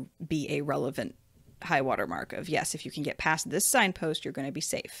to be a relevant high water mark of, yes, if you can get past this signpost, you're going to be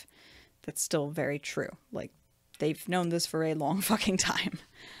safe. That's still very true. Like they've known this for a long fucking time.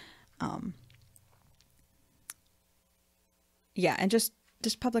 Yeah. And just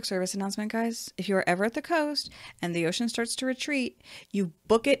public service announcement, guys. If you are ever at the coast and the ocean starts to retreat, you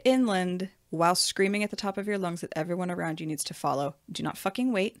book it inland while screaming at the top of your lungs that everyone around you needs to follow. Do not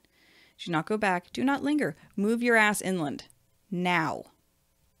fucking wait. Do not go back. Do not linger. Move your ass inland. Now.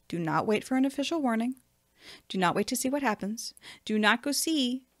 Do not wait for an official warning. Do not wait to see what happens. Do not go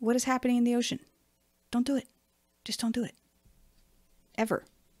see what is happening in the ocean. Don't do it. Just don't do it. Ever.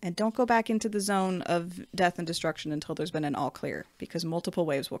 And don't go back into the zone of death and destruction until there's been an all clear, because multiple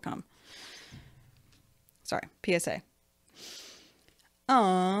waves will come. Sorry, PSA.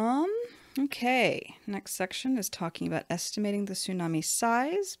 Okay. Next section is talking about estimating the tsunami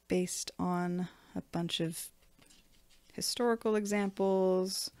size based on a bunch of historical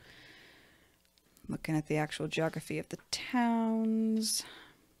examples. Looking at the actual geography of the towns.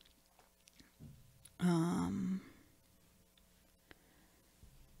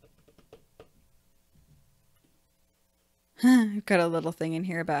 I've got a little thing in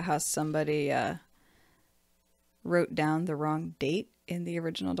here about how somebody wrote down the wrong date in the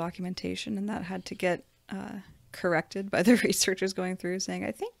original documentation, and that had to get corrected by the researchers going through saying,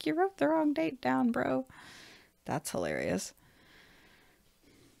 I think you wrote the wrong date down, bro. That's hilarious.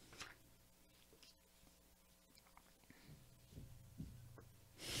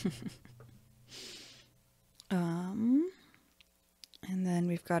 And then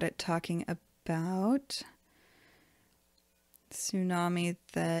we've got it talking about tsunami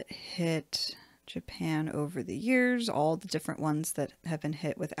that hit Japan over the years, all the different ones that have been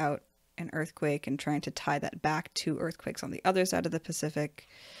hit without an earthquake, and trying to tie that back to earthquakes on the other side of the Pacific.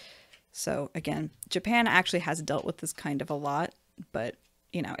 So again, Japan actually has dealt with this kind of a lot, but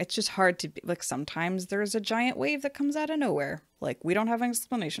you know, it's just hard to be, like, sometimes there's a giant wave that comes out of nowhere. Like, we don't have an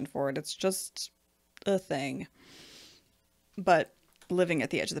explanation for it. It's just a thing. But living at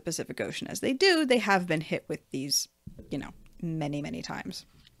the edge of the Pacific Ocean as they do, they have been hit with these, you know, many, many times.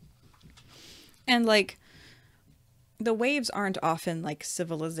 And like, the waves aren't often like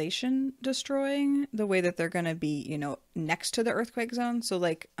civilization destroying the way that they're going to be, you know, next to the earthquake zone. So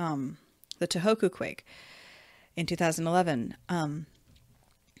like, the Tohoku quake in 2011,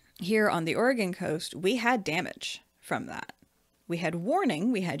 here on the Oregon coast, we had damage from that. We had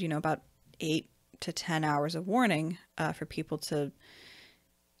warning. We had, you know, about 8 to 10 hours of warning for people to,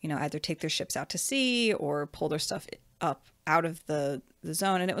 you know, either take their ships out to sea or pull their stuff up out of the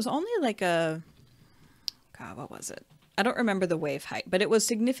zone. And it was only like a, God, what was it? I don't remember the wave height, but it was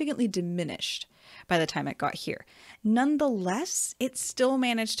significantly diminished by the time it got here. Nonetheless, it still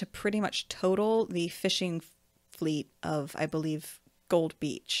managed to pretty much total the fishing fleet of, I believe, Gold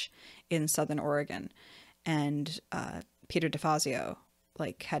Beach in southern Oregon. And Peter DeFazio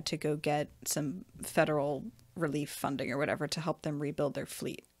like had to go get some federal relief funding or whatever to help them rebuild their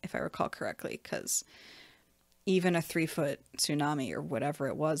fleet, if I recall correctly, because even a 3-foot tsunami or whatever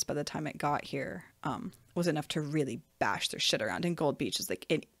it was by the time it got here was enough to really bash their shit around. And Gold Beach is like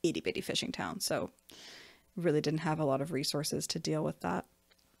an itty-bitty fishing town, so really didn't have a lot of resources to deal with that.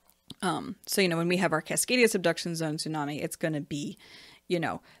 So, you know, when we have our Cascadia Subduction Zone tsunami, it's going to be, you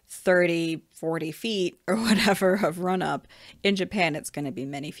know, 30, 40 feet or whatever of run up. In Japan, it's going to be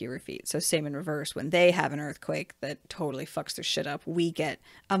many fewer feet. So same in reverse. When they have an earthquake that totally fucks their shit up, we get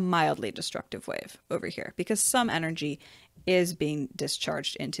a mildly destructive wave over here because some energy is being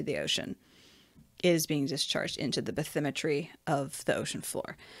discharged into the ocean, is being discharged into the bathymetry of the ocean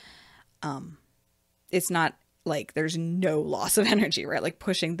floor. It's not like there's no loss of energy, right? Like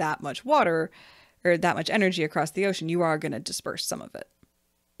pushing that much water or that much energy across the ocean, you are going to disperse some of it,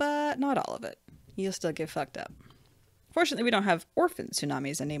 but not all of it. You'll still get fucked up. Fortunately, we don't have orphan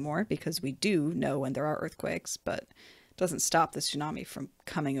tsunamis anymore because we do know when there are earthquakes, but it doesn't stop the tsunami from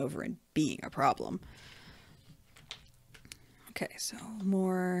coming over and being a problem. Okay, so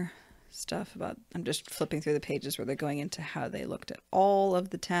more stuff about, I'm just flipping through the pages where they're going into how they looked at all of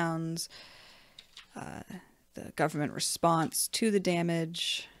the towns, the government response to the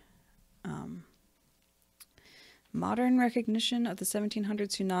damage, modern recognition of the 1700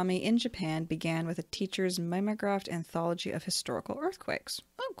 tsunami in Japan began with a teacher's mimeographed anthology of historical earthquakes.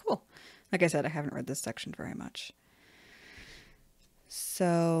 Oh, cool. Like I said, I haven't read this section very much.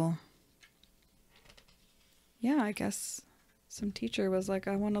 So, yeah, I guess some teacher was like,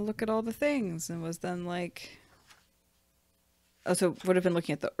 I want to look at all the things, and was then like, oh, so would have been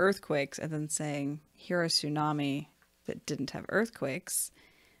looking at the earthquakes and then saying, here are tsunami that didn't have earthquakes.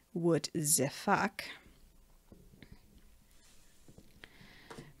 What the fuck?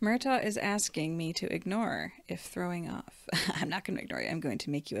 Murtaugh is asking me to ignore if throwing off. I'm not going to ignore you. I'm going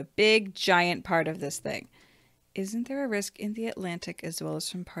to make you a big, giant part of this thing. Isn't there a risk in the Atlantic as well as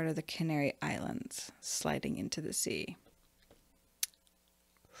from part of the Canary Islands sliding into the sea?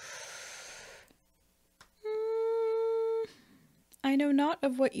 I know not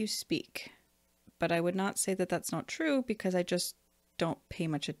of what you speak, but I would not say that that's not true because I just don't pay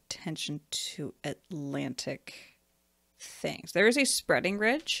much attention to Atlantic things. There is a spreading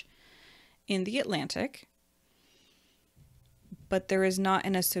ridge in the Atlantic, but there is not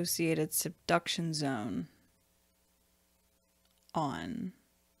an associated subduction zone on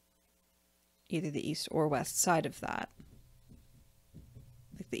either the east or west side of that.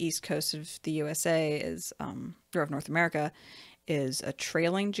 Like the east coast of the USA is, or of North America, is a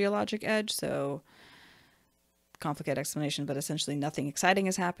trailing geologic edge, so complicated explanation, but essentially nothing exciting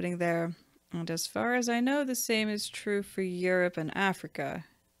is happening there. And as far as I know, the same is true for Europe and Africa.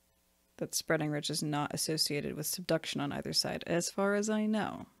 That spreading ridge is not associated with subduction on either side, as far as I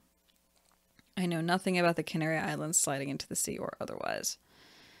know. I know nothing about the Canary Islands sliding into the sea or otherwise.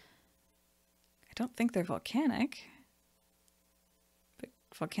 I don't think they're volcanic. But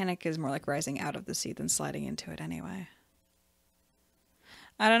volcanic is more like rising out of the sea than sliding into it anyway.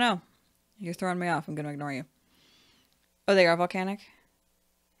 I don't know. You're throwing me off. I'm going to ignore you. Oh, they are volcanic?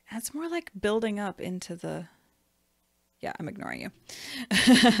 That's more like building up into the... Yeah, I'm ignoring you.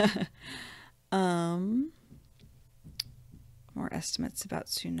 More estimates about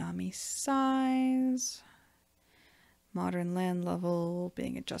tsunami size. Modern land level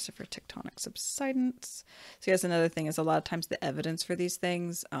being adjusted for tectonic subsidence. So yes, another thing is a lot of times the evidence for these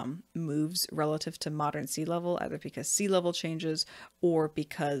things moves relative to modern sea level, either because sea level changes or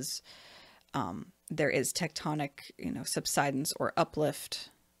because there is tectonic, subsidence or uplift.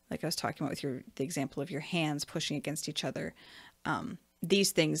 Like I was talking about with the example of your hands pushing against each other.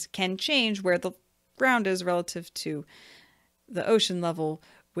 These things can change where the ground is relative to the ocean level,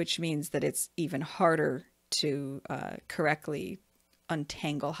 which means that it's even harder to correctly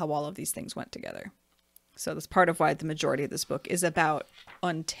untangle how all of these things went together. So that's part of why the majority of this book is about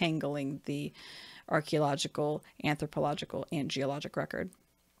untangling the archaeological, anthropological, and geologic record.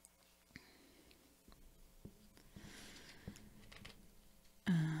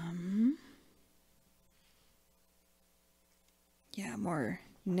 Yeah, more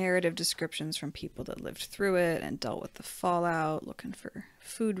narrative descriptions from people that lived through it and dealt with the fallout, looking for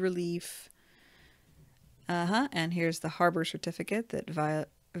food relief. And here's the harbor certificate that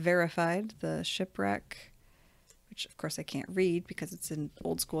verified the shipwreck, which of course I can't read because it's in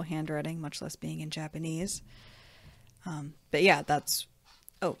old school handwriting, much less being in Japanese. But yeah,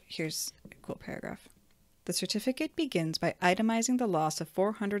 here's a cool paragraph. The certificate begins by itemizing the loss of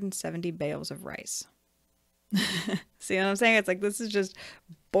 470 bales of rice. See what I'm saying? It's like, this is just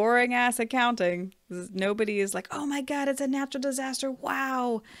boring ass accounting. Nobody is like, oh my God, it's a natural disaster.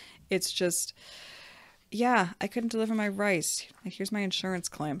 Wow. It's just, yeah, I couldn't deliver my rice. Like, here's my insurance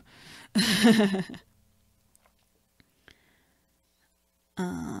claim.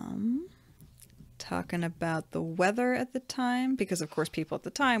 Talking about the weather at the time, because of course people at the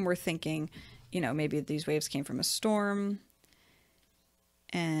time were thinking, you know, maybe these waves came from a storm,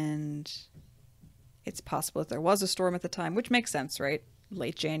 and it's possible that there was a storm at the time, which makes sense, right?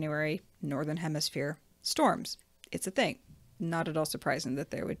 Late January, Northern Hemisphere, storms. It's a thing. Not at all surprising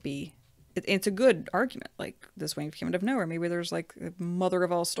that there would be, it's a good argument. Like, this wave came out of nowhere. Maybe there's like the mother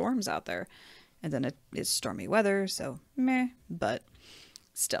of all storms out there. And then it is stormy weather, so meh. But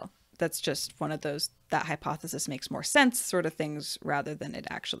still, that's just one of those, that hypothesis makes more sense sort of things, rather than it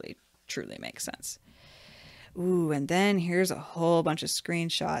actually truly makes sense. Ooh, and then here's a whole bunch of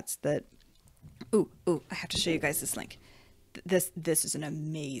screenshots that, ooh, I have to show you guys this link. This is an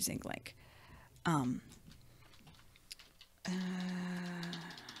amazing link.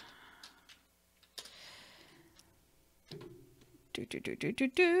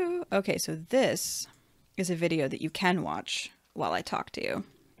 Okay, so this is a video that you can watch while I talk to you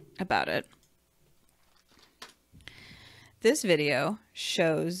about it. This video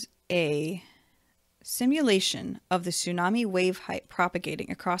shows a simulation of the tsunami wave height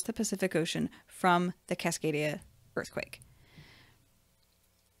propagating across the Pacific Ocean from the Cascadia earthquake.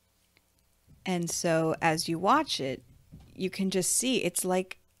 And so as you watch it, you can just see it's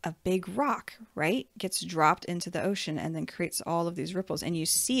like a big rock, right? Gets dropped into the ocean and then creates all of these ripples. And you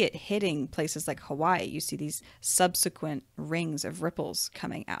see it hitting places like Hawaii. You see these subsequent rings of ripples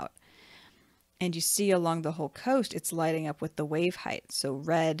coming out. And you see along the whole coast, it's lighting up with the wave height. So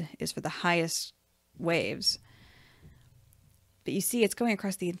red is for the highest waves. But you see it's going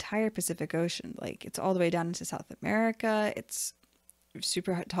across the entire Pacific Ocean. Like, it's all the way down into South America. It's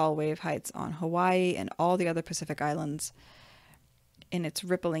super tall wave heights on Hawaii and all the other Pacific islands. And it's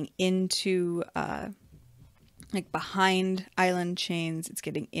rippling into, like, behind island chains. It's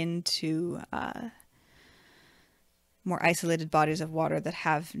getting into more isolated bodies of water that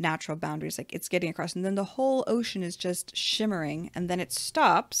have natural boundaries. Like, it's getting across. And then the whole ocean is just shimmering. And then it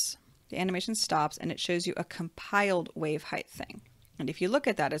stops. The animation stops. And it shows you a compiled wave height thing. And if you look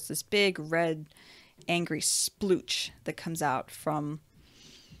at that, it's this big, red, angry splooch that comes out from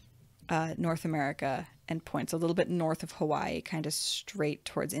North America and points a little bit north of Hawaii, kind of straight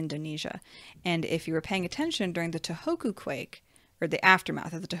towards Indonesia. And if you were paying attention during the Tohoku quake, or the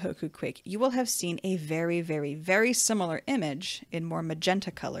aftermath of the Tohoku quake, you will have seen a very, very, very similar image in more magenta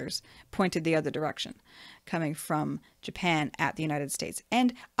colors pointed the other direction, coming from Japan at the United States.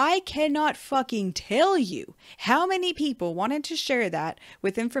 And I cannot fucking tell you how many people wanted to share that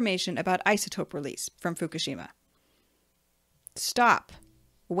with information about isotope release from Fukushima. Stop.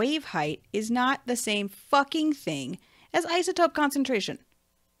 Wave height is not the same fucking thing as isotope concentration.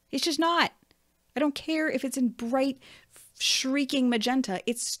 It's just not. I don't care if it's in bright, shrieking magenta.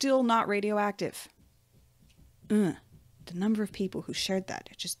 It's still not radioactive. The number of people who shared that.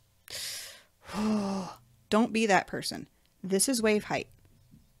 It just... don't be that person. This is wave height.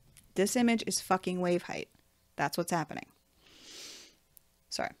 This image is fucking wave height. That's what's happening.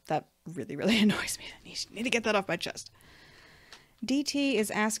 Sorry, that really, really annoys me. I need to get that off my chest. DT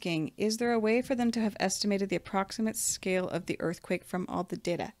is asking, is there a way for them to have estimated the approximate scale of the earthquake from all the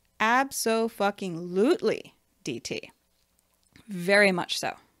data? Abso-fucking-lutely, DT. Very much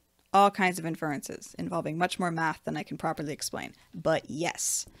so. All kinds of inferences involving much more math than I can properly explain. But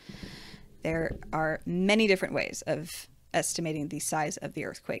yes, there are many different ways of estimating the size of the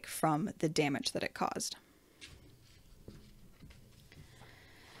earthquake from the damage that it caused.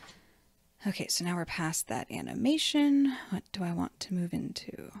 Okay, so now we're past that animation. What do I want to move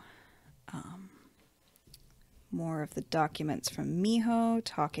into? More of the documents from Miho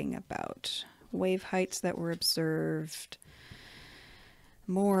talking about wave heights that were observed.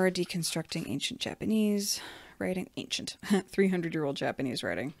 More deconstructing ancient Japanese writing. Ancient. 300-year-old Japanese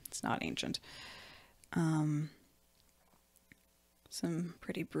writing. It's not ancient. Some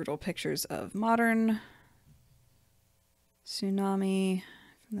pretty brutal pictures of modern tsunami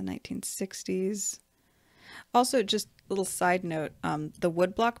from the 1960s. Also, just a little side note, the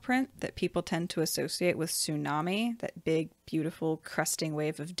woodblock print that people tend to associate with tsunami, that big, beautiful, cresting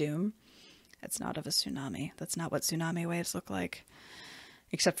wave of doom, that's not of a tsunami. That's not what tsunami waves look like.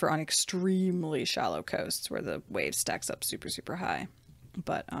 Except for on extremely shallow coasts where the wave stacks up super, super high.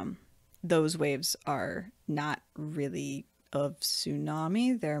 But those waves are not really of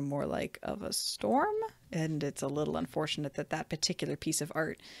tsunami. They're more like of a storm. And it's a little unfortunate that that particular piece of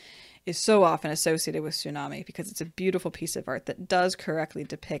art is so often associated with tsunami because it's a beautiful piece of art that does correctly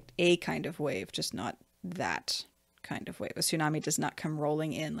depict a kind of wave, just not that kind of wave. A tsunami does not come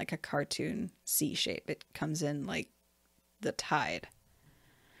rolling in like a cartoon C shape. It comes in like the tide.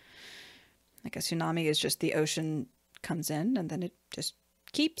 Like a tsunami is just the ocean comes in and then it just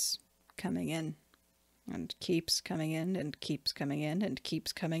keeps coming in and keeps coming in and keeps coming in and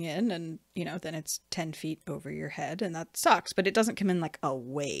keeps coming in. And, you know, then it's 10 feet over your head and that sucks, but it doesn't come in like a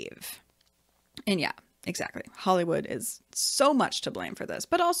wave. And yeah, exactly. Hollywood is so much to blame for this,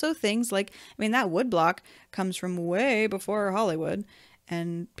 but also things like, I mean, that woodblock comes from way before Hollywood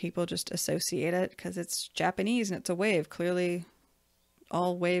and people just associate it because it's Japanese and it's a wave. Clearly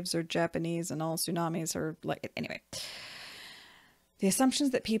all waves are Japanese and all tsunamis are like, anyway. The assumptions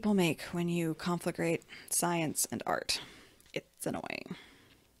that people make when you conflagrate science and art. It's annoying.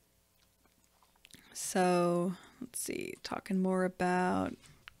 So, let's see. Talking more about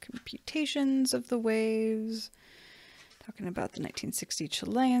computations of the waves. Talking about the 1960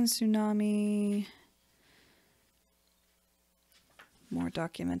 Chilean tsunami. More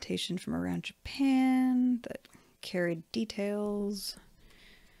documentation from around Japan that carried details.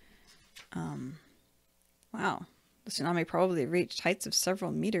 Wow. The tsunami probably reached heights of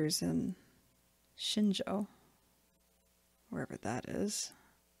several meters in Shinjo, wherever that is.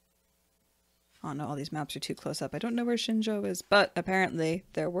 Oh no, all these maps are too close up. I don't know where Shinjo is, but apparently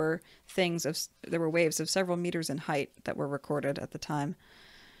there were waves of several meters in height that were recorded at the time.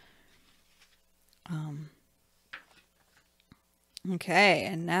 Okay,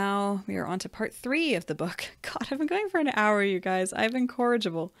 and now we are on to part 3 of the book. God, I've been going for an hour, you guys. I'm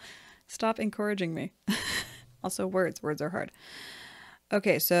incorrigible. Stop encouraging me. Also, words are hard.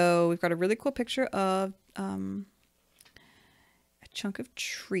 Okay, so we've got a really cool picture of a chunk of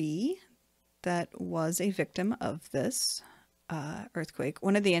tree that was a victim of this earthquake.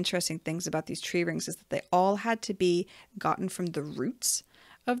 One of the interesting things about these tree rings is that they all had to be gotten from the roots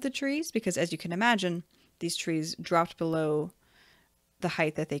of the trees because, as you can imagine, these trees dropped below the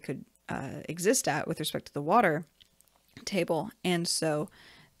height that they could exist at with respect to the water table. And so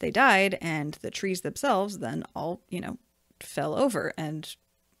they died, and the trees themselves then all, you know, fell over and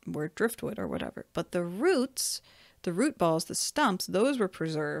were driftwood or whatever. But the roots, the root balls, the stumps, those were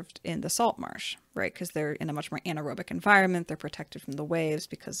preserved in the salt marsh, right? Because they're in a much more anaerobic environment. They're protected from the waves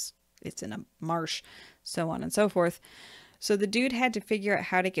because it's in a marsh, so on and so forth. So the dude had to figure out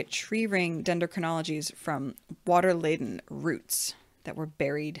how to get tree ring dendrochronologies from water-laden roots that were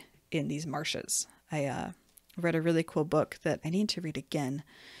buried in these marshes. I read a really cool book that I need to read again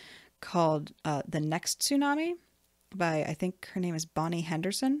called The Next Tsunami by, I think her name is Bonnie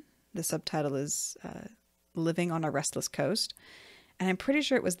Henderson. The subtitle is Living on a Restless Coast. And I'm pretty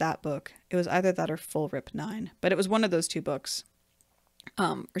sure it was that book. It was either that or Full Rip 9. But it was one of those two books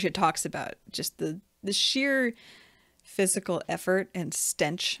where she talks about just the sheer physical effort and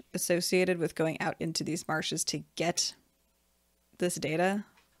stench associated with going out into these marshes to get this data.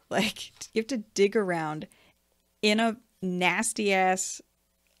 Like, you have to dig around in a nasty ass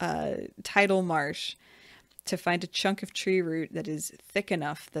tidal marsh to find a chunk of tree root that is thick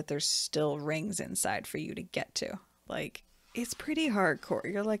enough that there's still rings inside for you to get to. Like, it's pretty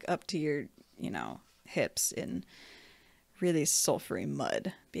hardcore. You're like up to your, you know, hips in really sulfury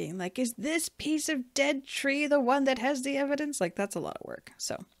mud, being like, is this piece of dead tree the one that has the evidence? Like, that's a lot of work.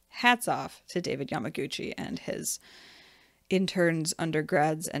 So hats off to David Yamaguchi and his interns,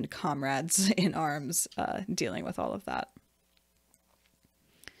 undergrads, and comrades in arms dealing with all of that.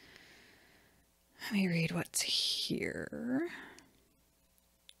 Let me read what's here.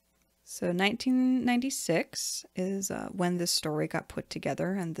 So 1996 is when this story got put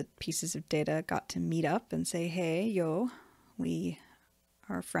together and the pieces of data got to meet up and say, hey, yo, we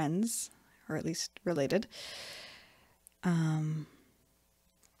are friends, or at least related. And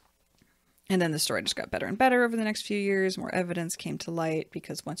then the story just got better and better over the next few years. More evidence came to light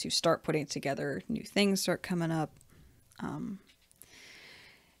because once you start putting it together, new things start coming up.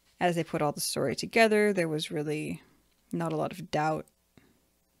 As they put all the story together, there was really not a lot of doubt.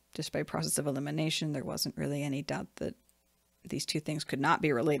 Just by process of elimination, there wasn't really any doubt that these two things could not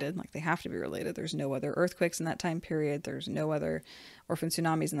be related. Like, they have to be related. There's no other earthquakes in that time period. There's no other orphan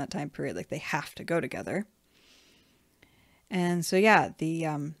tsunamis in that time period. Like, they have to go together. And so, yeah,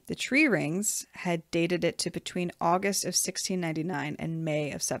 the tree rings had dated it to between August of 1699 and May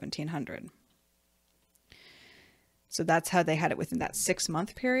of 1700. So that's how they had it within that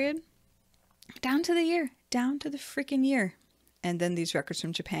 6-month period. Down to the year. Down to the freaking year. And then these records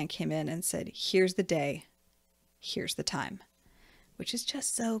from Japan came in and said, here's the day. Here's the time. Which is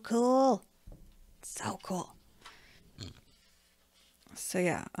just so cool. So cool. So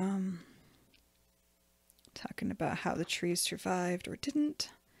yeah, talking about how the trees survived or didn't.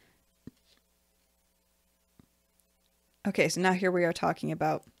 Okay, so now here we are talking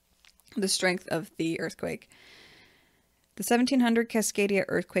about the strength of the earthquake. The 1700 Cascadia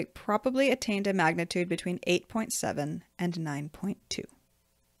earthquake probably attained a magnitude between 8.7 and 9.2.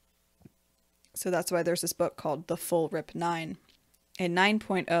 So that's why there's this book called The Full Rip 9. And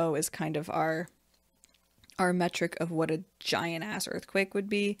 9.0 is kind of our metric of what a giant ass earthquake would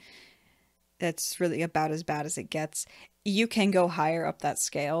be. That's really about as bad as it gets. You can go higher up that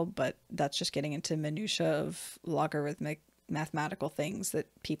scale, but that's just getting into minutia of logarithmic mathematical things that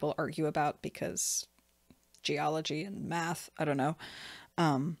people argue about because geology and math, I don't know.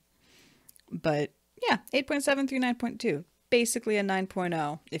 But yeah, 8.7 through 9.2. Basically a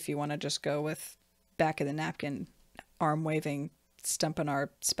 9.0 if you want to just go with back of the napkin, arm waving, Stumpinar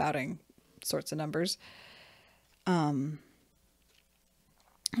spouting sorts of numbers.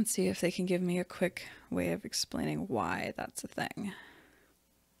 Let's see if they can give me a quick way of explaining why that's a thing.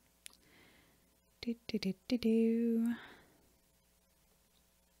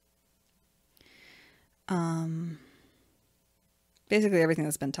 Basically everything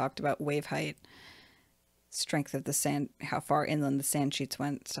that's been talked about, wave height, strength of the sand, how far inland the sand sheets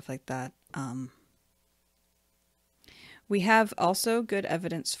went, stuff like that. We have also good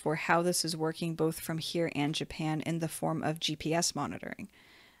evidence for how this is working both from here and Japan in the form of GPS monitoring.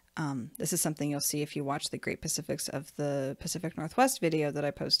 This is something you'll see if you watch the Great Pacifics of the Pacific Northwest video that I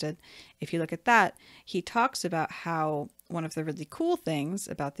posted. If you look at that, he talks about how one of the really cool things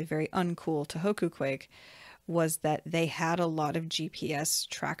about the very uncool Tohoku quake was that they had a lot of GPS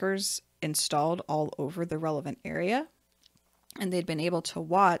trackers installed all over the relevant area, and they'd been able to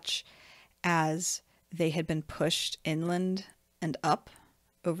watch as they had been pushed inland and up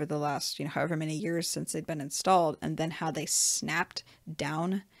over the last, however many years since they'd been installed, and then how they snapped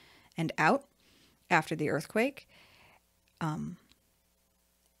down and out after the earthquake. And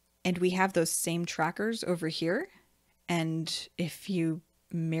we have those same trackers over here. And if you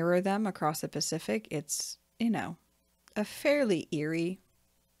mirror them across the Pacific, it's, a fairly eerie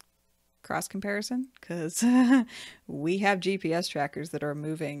cross comparison, because we have GPS trackers that are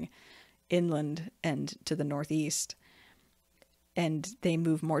moving inland and to the northeast. And they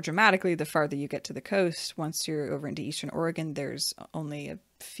move more dramatically the farther you get to the coast. Once you're over into eastern Oregon, there's only a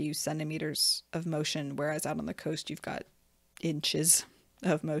few centimeters of motion, whereas out on the coast, you've got inches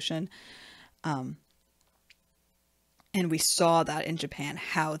of motion. And we saw that in Japan,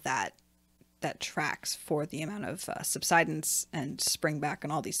 how that tracks for the amount of subsidence and springback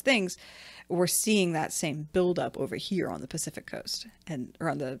and all these things. We're seeing that same buildup over here on the Pacific coast or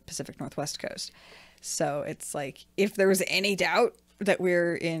on the Pacific Northwest coast. So it's like, if there was any doubt that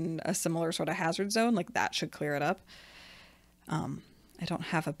we're in a similar sort of hazard zone, like that should clear it up. I don't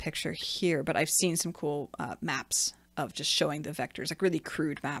have a picture here, but I've seen some cool maps of just showing the vectors, like really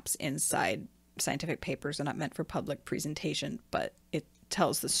crude maps inside scientific papers. They're not meant for public presentation, but it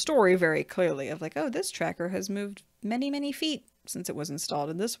tells the story very clearly of like, oh, this tracker has moved many, many feet since it was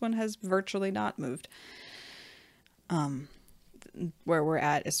installed, and this one has virtually not moved. Where we're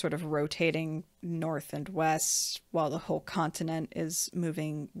at is sort of rotating north and west while the whole continent is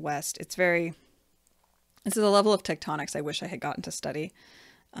moving west. This is a level of tectonics I wish I had gotten to study.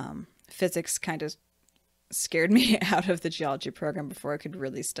 Physics kind of scared me out of the geology program before I could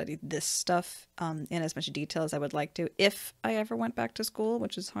really study this stuff in as much detail as I would like to. If I ever went back to school,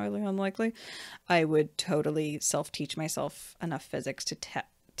 which is highly unlikely, I would totally self-teach myself enough physics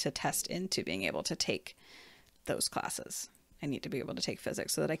to test into being able to take those classes. I need to be able to take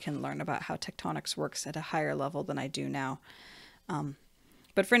physics so that I can learn about how tectonics works at a higher level than I do now.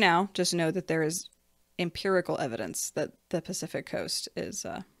 But for now, just know that there is empirical evidence that the Pacific coast is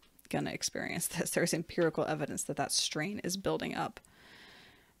going to experience this. There's empirical evidence that that strain is building up.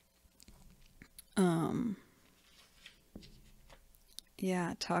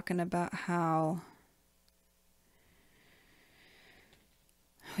 Yeah, talking about how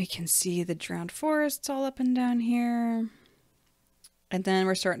we can see the drowned forests all up and down here. And then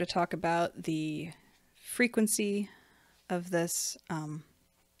we're starting to talk about the frequency of this.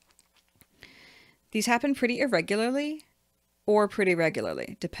 These happen pretty irregularly or pretty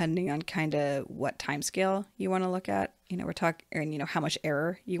regularly, depending on kind of what time scale you want to look at. We're talking, and how much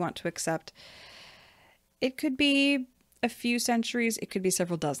error you want to accept. It could be a few centuries. It could be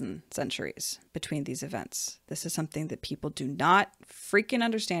several dozen centuries between these events. This is something that people do not freaking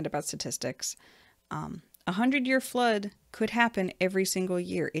understand about statistics. 100-year flood could happen every single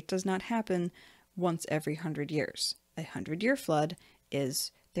year. It does not happen once every 100 years. A 100-year flood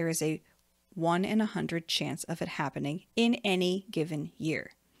there is a 1 in 100 chance of it happening in any given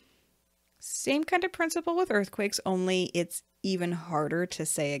year. Same kind of principle with earthquakes, only it's even harder to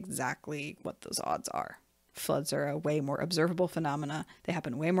say exactly what those odds are. Floods are a way more observable phenomena. They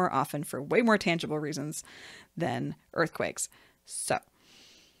happen way more often for way more tangible reasons than earthquakes. So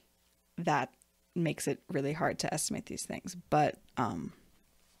that makes it really hard to estimate these things. But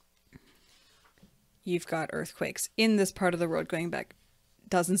you've got earthquakes in this part of the world going back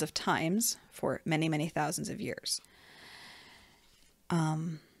dozens of times for many, many thousands of years. Let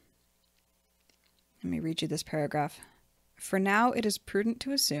me read you this paragraph. For now, it is prudent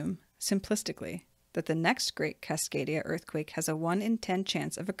to assume, simplistically, that the next great Cascadia earthquake has a 1 in 10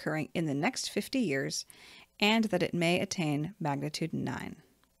 chance of occurring in the next 50 years, and that it may attain magnitude 9.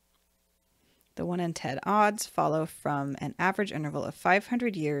 The 1 in 10 odds follow from an average interval of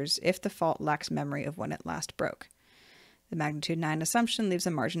 500 years if the fault lacks memory of when it last broke. The magnitude 9 assumption leaves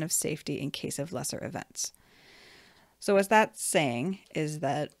a margin of safety in case of lesser events. So what that's saying is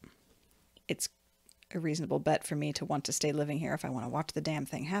that it's a reasonable bet for me to want to stay living here if I want to watch the damn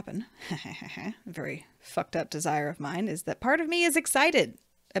thing happen. A very fucked up desire of mine is that part of me is excited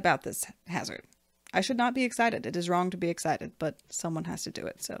about this hazard. I should not be excited. It is wrong to be excited, but someone has to do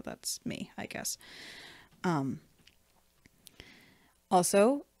it. So that's me, I guess.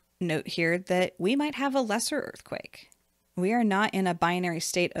 Also, note here that we might have a lesser earthquake. We are not in a binary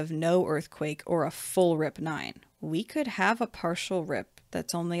state of no earthquake or a full rip 9. We could have a partial rip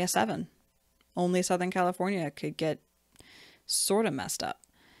that's only a 7. Only Southern California could get sort of messed up,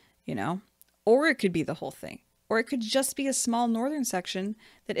 you know? Or it could be the whole thing. Or it could just be a small northern section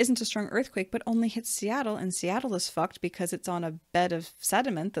that isn't a strong earthquake but only hits Seattle, and Seattle is fucked because it's on a bed of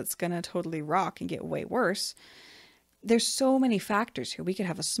sediment that's going to totally rock and get way worse. There's so many factors here. We could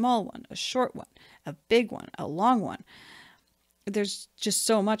have a small one, a short one, a big one, a long one. There's just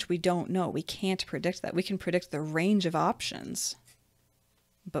so much we don't know. We can't predict that. We can predict the range of options,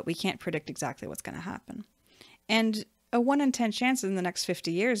 but we can't predict exactly what's going to happen. And a 1 in 10 chance in the next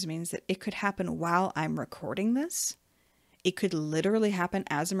 50 years means that it could happen while I'm recording this. It could literally happen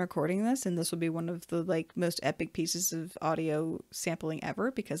as I'm recording this, and this will be one of the most epic pieces of audio sampling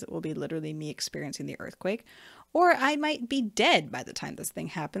ever because it will be literally me experiencing the earthquake. Or I might be dead by the time this thing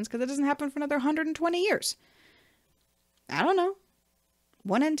happens because it doesn't happen for another 120 years. I don't know.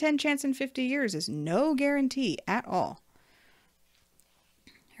 1 in 10 chance in 50 years is no guarantee at all.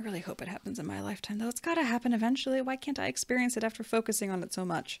 I really hope it happens in my lifetime, though. It's got to happen eventually. Why can't I experience it after focusing on it so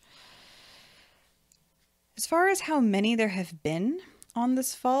much? As far as how many there have been on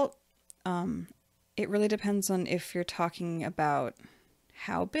this fault, it really depends on if you're talking about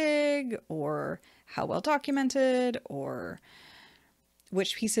how big or how well documented or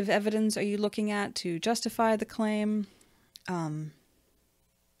which piece of evidence are you looking at to justify the claim.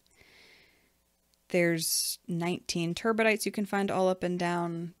 There's 19 turbidites you can find all up and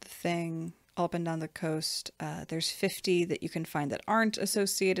down the thing, all up and down the coast. There's 50 that you can find that aren't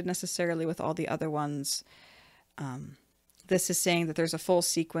associated necessarily with all the other ones. This is saying that there's a full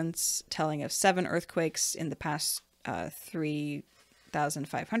sequence telling of 7 earthquakes in the past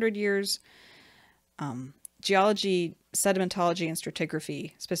 3,500 years. Geology, sedimentology, and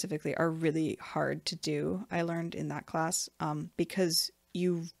stratigraphy specifically are really hard to do, I learned in that class, because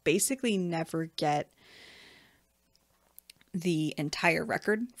you basically never get the entire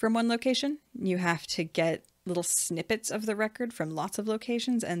record from one location. You have to get little snippets of the record from lots of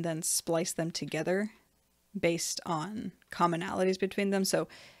locations and then splice them together based on commonalities between them. So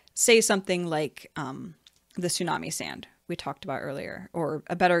say something like the tsunami sand we talked about earlier, or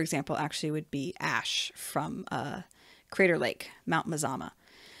a better example actually would be ash from Crater Lake, Mount Mazama.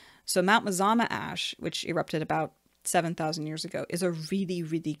 So Mount Mazama ash, which erupted about 7,000 years ago, is a really,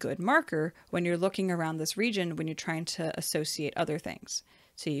 really good marker when you're looking around this region when you're trying to associate other things.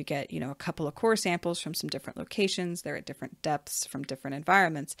 So you get, a couple of core samples from some different locations. They're at different depths from different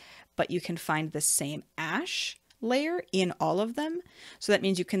environments, but you can find the same ash layer in all of them. So that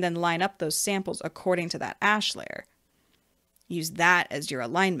means you can then line up those samples according to that ash layer. Use that as your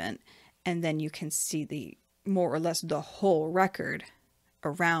alignment, and then you can see the more or less the whole record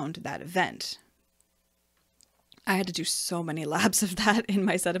around that event. I had to do so many labs of that in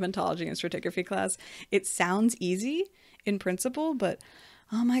my sedimentology and stratigraphy class. It sounds easy in principle, but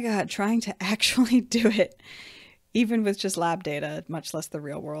oh my God, trying to actually do it, even with just lab data, much less the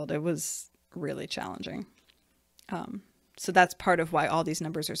real world, it was really challenging. So that's part of why all these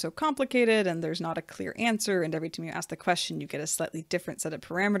numbers are so complicated and there's not a clear answer. And every time you ask the question, you get a slightly different set of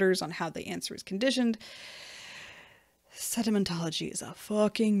parameters on how the answer is conditioned. Sedimentology is a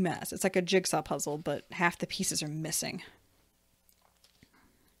fucking mess. It's like a jigsaw puzzle, but half the pieces are missing.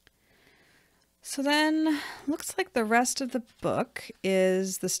 So then, looks like the rest of the book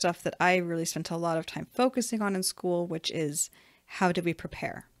is the stuff that I really spent a lot of time focusing on in school, which is how do we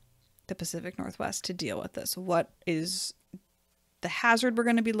prepare the Pacific Northwest to deal with this? What is the hazard we're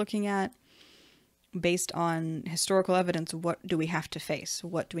going to be looking at? Based on historical evidence, what do we have to face?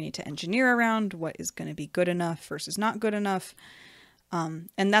 What do we need to engineer around? What is going to be good enough versus not good enough? And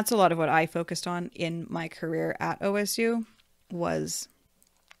that's a lot of what I focused on in my career at OSU, was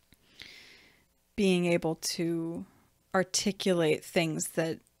being able to articulate things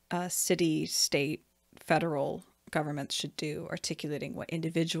that city, state, federal governments should do, articulating what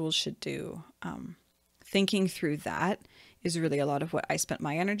individuals should do. Thinking through that is really a lot of what I spent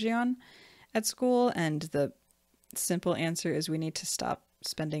my energy on at school, and the simple answer is we need to stop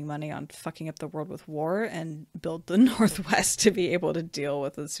spending money on fucking up the world with war and build the Northwest to be able to deal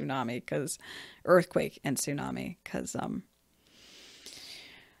with the tsunami, earthquake and tsunami, because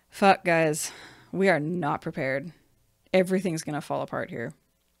fuck guys, we are not prepared. Everything's gonna fall apart here.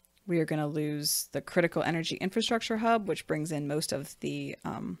 We are gonna lose the critical energy infrastructure hub, which brings in most of the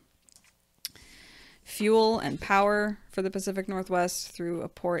fuel and power for the Pacific Northwest through a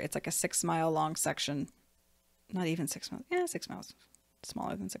port. It's like a 6-mile long section. Not even 6 miles. Yeah, 6 miles.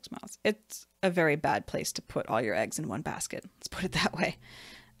 Smaller than 6 miles. It's a very bad place to put all your eggs in one basket. Let's put it that way.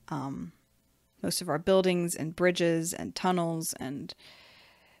 Most of our buildings and bridges and tunnels and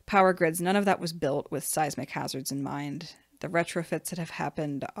power grids, none of that was built with seismic hazards in mind. The retrofits that have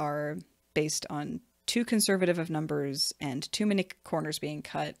happened are based on too conservative of numbers and too many corners being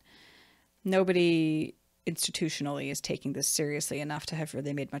cut. Nobody institutionally is taking this seriously enough to have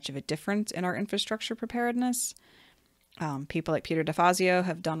really made much of a difference in our infrastructure preparedness. People like Peter DeFazio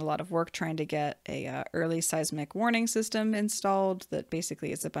have done a lot of work trying to get a early seismic warning system installed that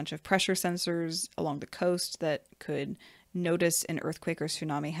basically is a bunch of pressure sensors along the coast that could notice an earthquake or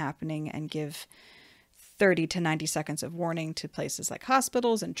tsunami happening and give 30 to 90 seconds of warning to places like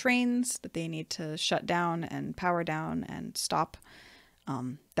hospitals and trains that they need to shut down and power down and stop.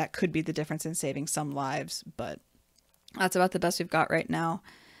 That could be the difference in saving some lives, but that's about the best we've got right now.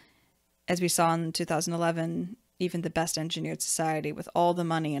 As we saw in 2011, even the best engineered society with all the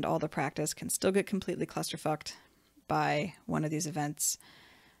money and all the practice can still get completely clusterfucked by one of these events.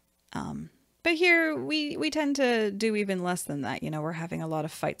 But here we tend to do even less than that. You know, we're having a lot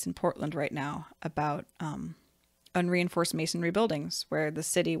of fights in Portland right now about unreinforced masonry buildings, where the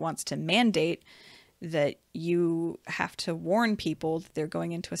city wants to mandate that you have to warn people that they're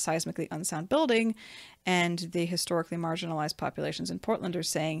going into a seismically unsound building, and the historically marginalized populations in Portland are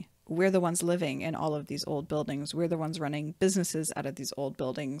saying, we're the ones living in all of these old buildings. We're the ones running businesses out of these old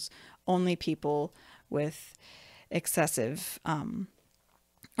buildings. Only people with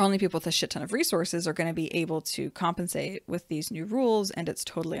only people with a shit ton of resources are going to be able to compensate with these new rules, and it's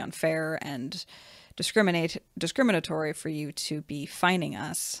totally unfair and discriminatory for you to be fining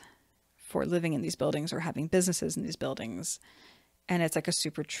us for living in these buildings or having businesses in these buildings. And it's like a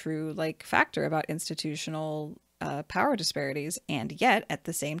super true factor about institutional power disparities. And yet at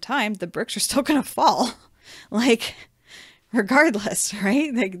the same time, the bricks are still going to fall regardless,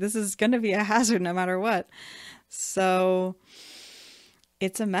 right? This is going to be a hazard no matter what. So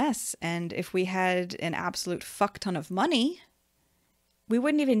it's a mess. And if we had an absolute fuck ton of money, we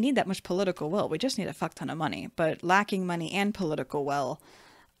wouldn't even need that much political will. We just need a fuck ton of money. But lacking money and political will,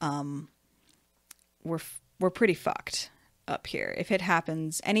 we're pretty fucked up here. If it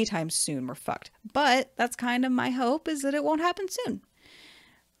happens anytime soon, we're fucked. But that's kind of my hope, is that it won't happen soon.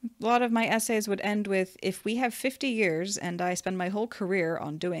 A lot of my essays would end with, if we have 50 years and I spend my whole career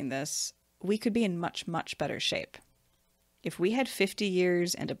on doing this, we could be in much, much better shape. If we had 50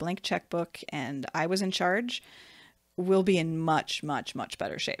 years and a blank checkbook and I was in charge, we'll be in much, much, much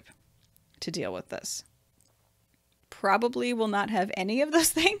better shape to deal with this. Probably will not have any of those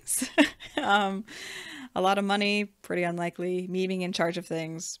things. A lot of money, pretty unlikely. Me being in charge of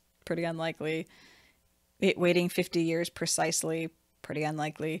things, pretty unlikely. Waiting 50 years precisely, pretty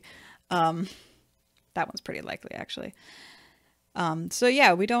unlikely. That one's pretty likely, actually. So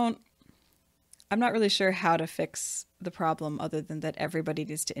yeah, I'm not really sure how to fix the problem other than that everybody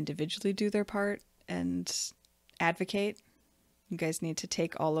needs to individually do their part and advocate. You guys need to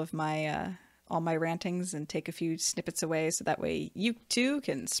take all my rantings and take a few snippets away, so that way you too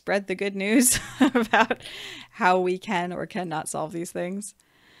can spread the good news about how we can or cannot solve these things.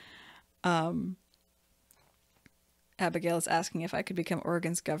 Abigail is asking if I could become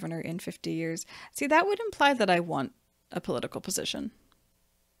Oregon's governor in 50 years. See, that would imply that I want a political position.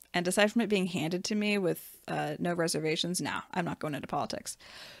 And aside from it being handed to me with no reservations, no, I'm not going into politics.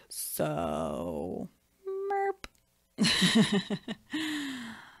 So, merp.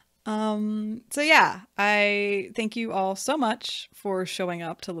 So yeah, I thank you all so much for showing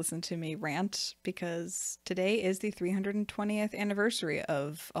up to listen to me rant, because today is the 320th anniversary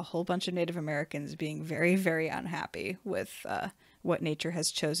of a whole bunch of Native Americans being very, very unhappy with what nature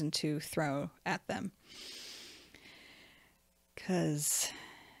has chosen to throw at them. Because,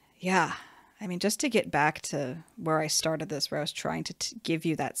 yeah, I mean, just to get back to where I started this, where I was trying to give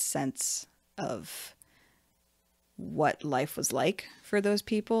you that sense of what life was like for those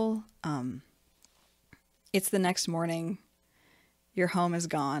people. It's the next morning, your home is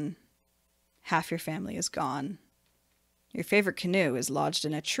gone, half your family is gone, your favorite canoe is lodged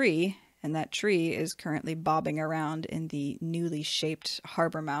in a tree, and that tree is currently bobbing around in the newly shaped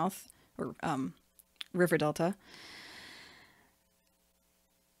harbor mouth, or river delta.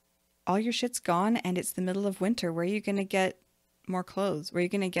 All your shit's gone, and it's the middle of winter. Where are you going to get more clothes? Where are you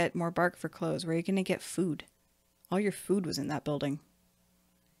going to get more bark for clothes? Where are you going to get food? All your food was in that building.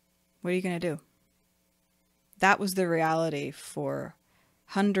 What are you going to do? That was the reality for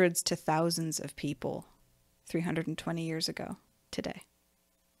hundreds to thousands of people 320 years ago today.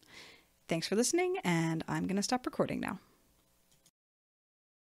 Thanks for listening, and I'm going to stop recording now.